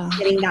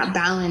getting that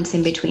balance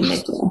in between the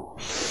two?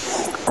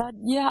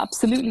 Yeah,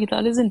 absolutely.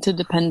 That is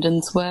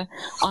interdependence, where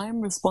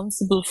I'm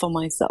responsible for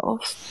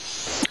myself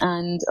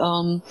and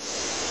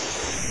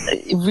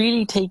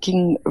really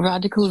taking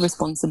radical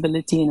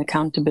responsibility and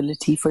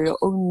accountability for your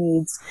own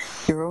needs,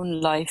 your own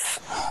life,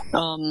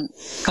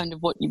 kind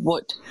of what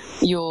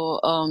your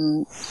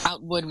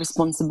outward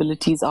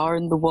responsibilities are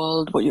in the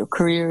world, what your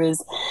career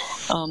is,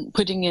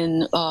 putting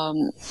in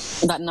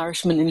that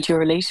nourishment into your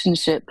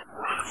relationship,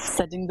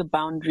 setting the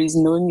boundaries,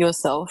 knowing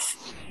yourself.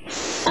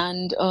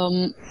 And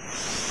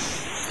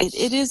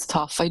it is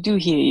tough. I do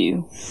hear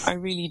you. I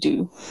really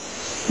do.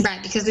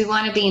 Right, because we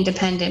want to be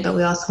independent, but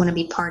we also want to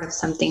be part of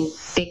something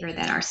bigger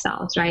than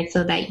ourselves, right?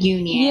 So that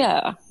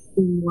union,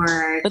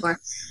 work, or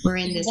we're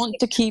in this.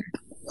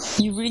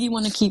 You really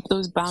want to keep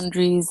those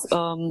boundaries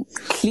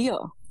clear.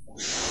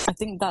 I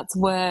think that's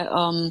where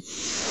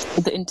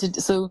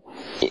so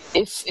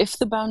if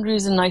the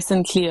boundaries are nice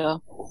and clear,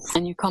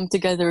 and you come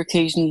together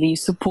occasionally,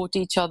 support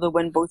each other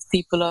when both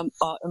people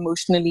are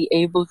emotionally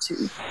able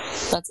to,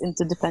 that's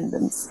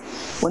interdependence.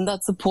 When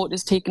that support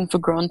is taken for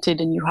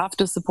granted and you have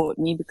to support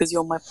me because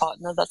you're my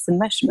partner, that's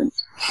enmeshment.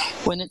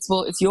 When it's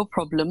your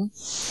problem,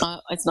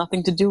 it's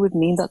nothing to do with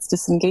me, that's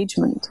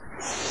disengagement.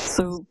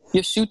 So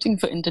you're shooting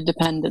for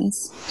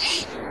interdependence.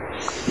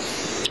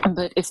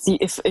 But if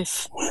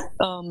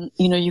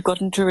you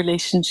got into a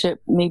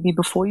relationship maybe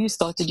before you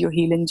started your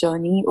healing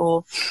journey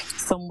or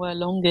somewhere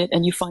along it,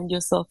 and you find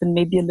yourself in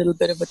maybe a little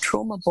bit of a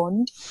trauma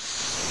bond,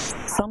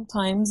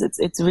 sometimes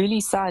it's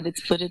really sad.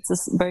 But it's a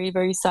very,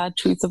 very sad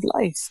truth of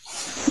life,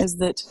 is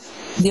that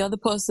the other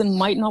person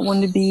might not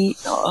want to be,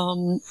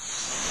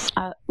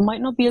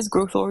 might not be as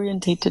growth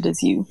orientated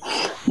as you,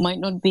 might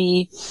not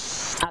be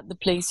at the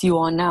place you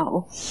are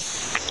now,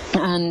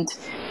 and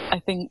I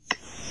think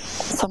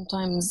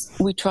sometimes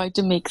we try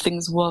to make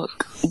things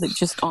work that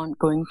just aren't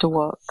going to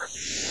work.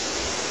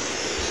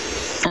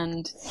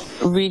 And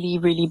really,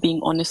 really being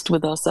honest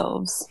with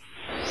ourselves.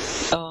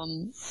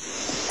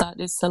 That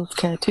is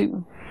self-care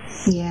too.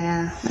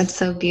 Yeah, that's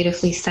so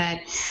beautifully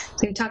said.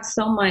 So we talked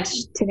so much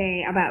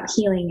today about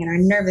healing and our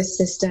nervous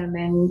system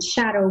and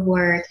shadow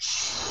work.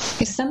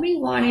 If somebody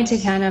wanted to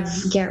kind of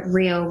get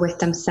real with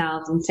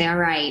themselves and say, all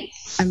right,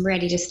 I'm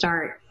ready to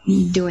start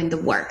doing the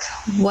work,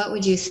 what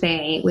would you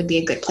say would be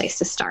a good place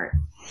to start?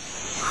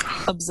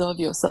 Observe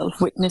yourself,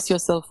 witness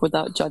yourself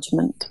without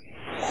judgment.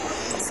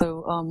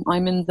 So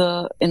I'm in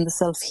the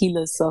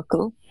self-healers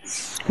circle,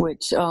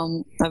 which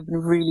I've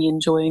been really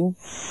enjoying.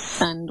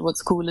 And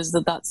what's cool is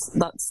that's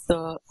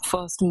the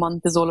first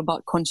month is all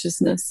about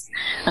consciousness,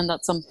 and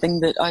that's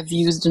something that I've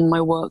used in my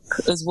work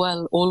as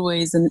well,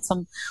 always. And it's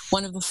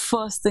one of the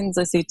first things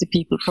I say to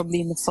people,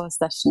 probably in the first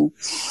session,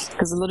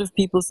 because a lot of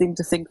people seem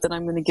to think that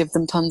I'm going to give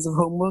them tons of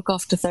homework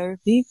after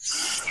therapy.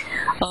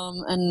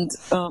 And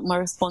my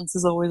response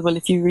is always, well,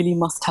 if you really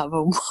must have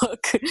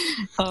homework,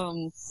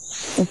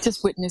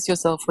 just witness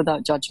yourself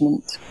without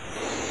judgment.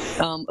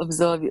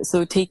 Observe it.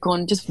 So take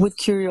on, just with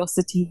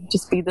curiosity,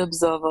 just be the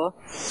observer.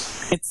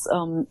 It's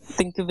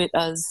think of it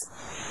as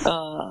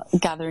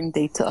gathering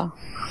data,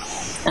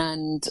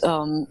 and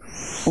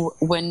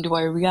when do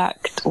I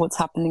react? What's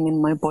happening in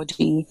my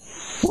body?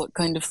 What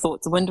kind of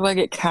thoughts? When do I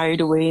get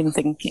carried away in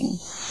thinking?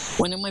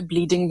 When am I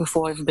bleeding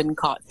before I've been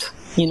cut?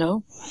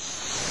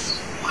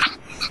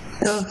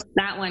 Oh,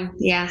 that one.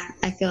 Yeah,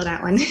 I feel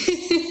that one.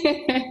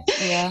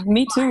 Yeah,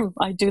 me too.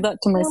 I do that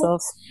to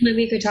myself. Maybe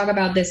we could talk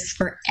about this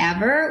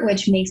forever,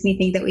 which makes me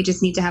think that we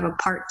just need to have a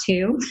part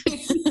 2 to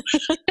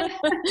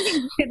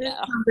this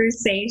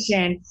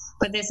conversation.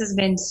 But this has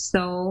been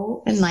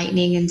so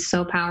enlightening and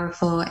so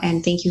powerful.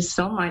 And thank you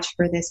so much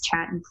for this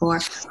chat and for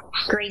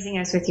gracing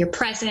us with your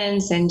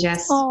presence and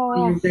just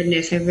your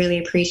goodness. I really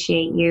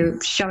appreciate you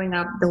showing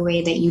up the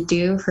way that you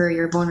do, for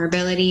your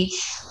vulnerability,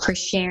 for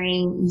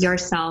sharing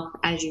yourself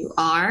as you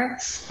you are.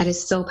 That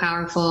is so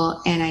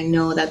powerful. And I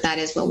know that that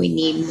is what we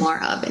need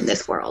more of in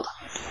this world.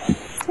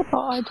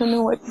 Oh, I don't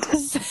know what to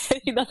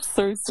say. That's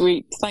so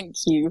sweet. Thank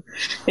you.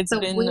 It's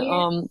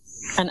been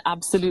an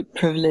absolute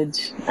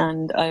privilege,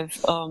 and I've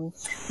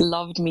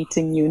loved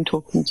meeting you and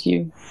talking to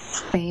you.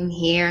 Same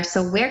here.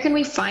 So where can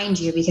we find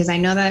you? Because I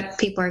know that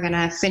people are going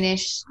to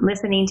finish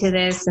listening to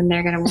this and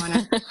they're going to want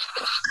to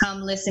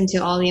come listen to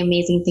all the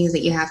amazing things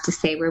that you have to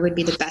say. Where would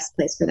be the best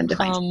place for them to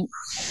find you?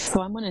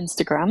 So I'm on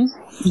Instagram,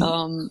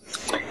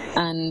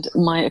 and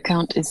my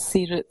account is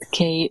Seerat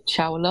K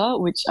Chawla,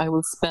 which I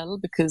will spell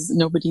because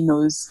nobody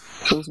knows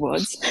those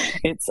words.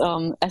 It's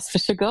S for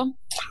sugar,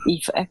 E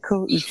for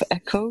echo,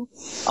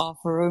 R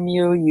for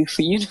Romeo, U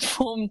for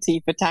uniform,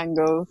 T for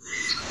tango,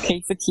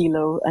 K for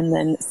kilo, and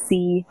then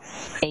CHAWLA.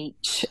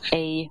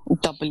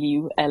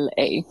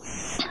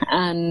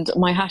 And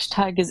my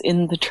hashtag is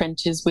in the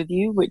trenches with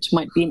you, which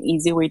might be an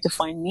easier way to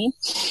find me.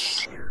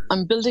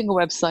 I'm building a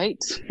website.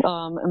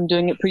 I'm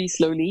doing it pretty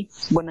slowly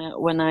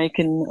when I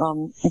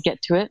can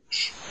get to it.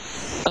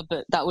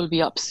 But that will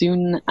be up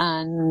soon.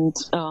 And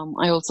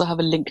I also have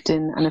a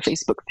LinkedIn and a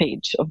Facebook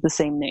page of the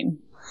same name.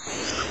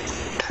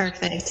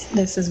 Perfect.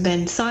 This has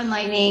been so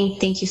enlightening.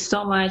 Thank you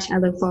so much. I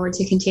look forward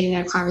to continuing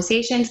our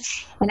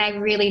conversations. And I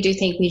really do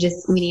think we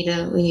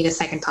need a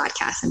second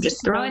podcast. I'm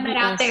just throwing that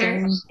out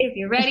there. If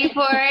you're ready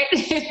for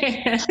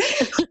it,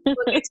 we'll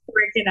get to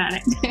working on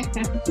it.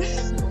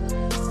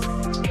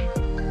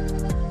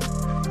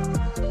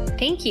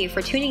 Thank you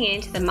for tuning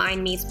in to the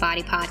Mind Meets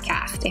Body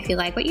podcast. If you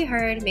like what you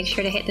heard, make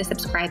sure to hit the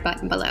subscribe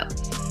button below.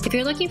 If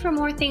you're looking for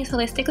more things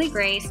Holistically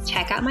Grace,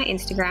 check out my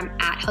Instagram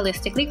at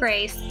Holistically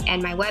Grace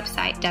and my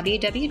website,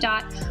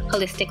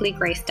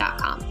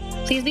 www.holisticallygrace.com.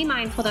 Please be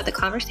mindful that the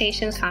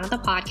conversations found on the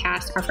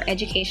podcast are for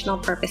educational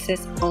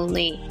purposes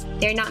only.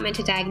 They're not meant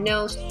to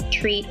diagnose,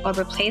 treat, or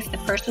replace the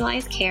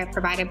personalized care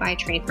provided by a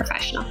trained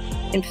professional.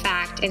 In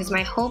fact, it is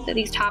my hope that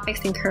these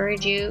topics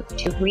encourage you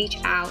to reach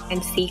out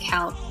and seek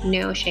help,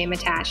 no shame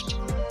attached.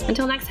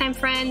 Until next time,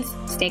 friends,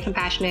 stay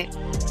compassionate.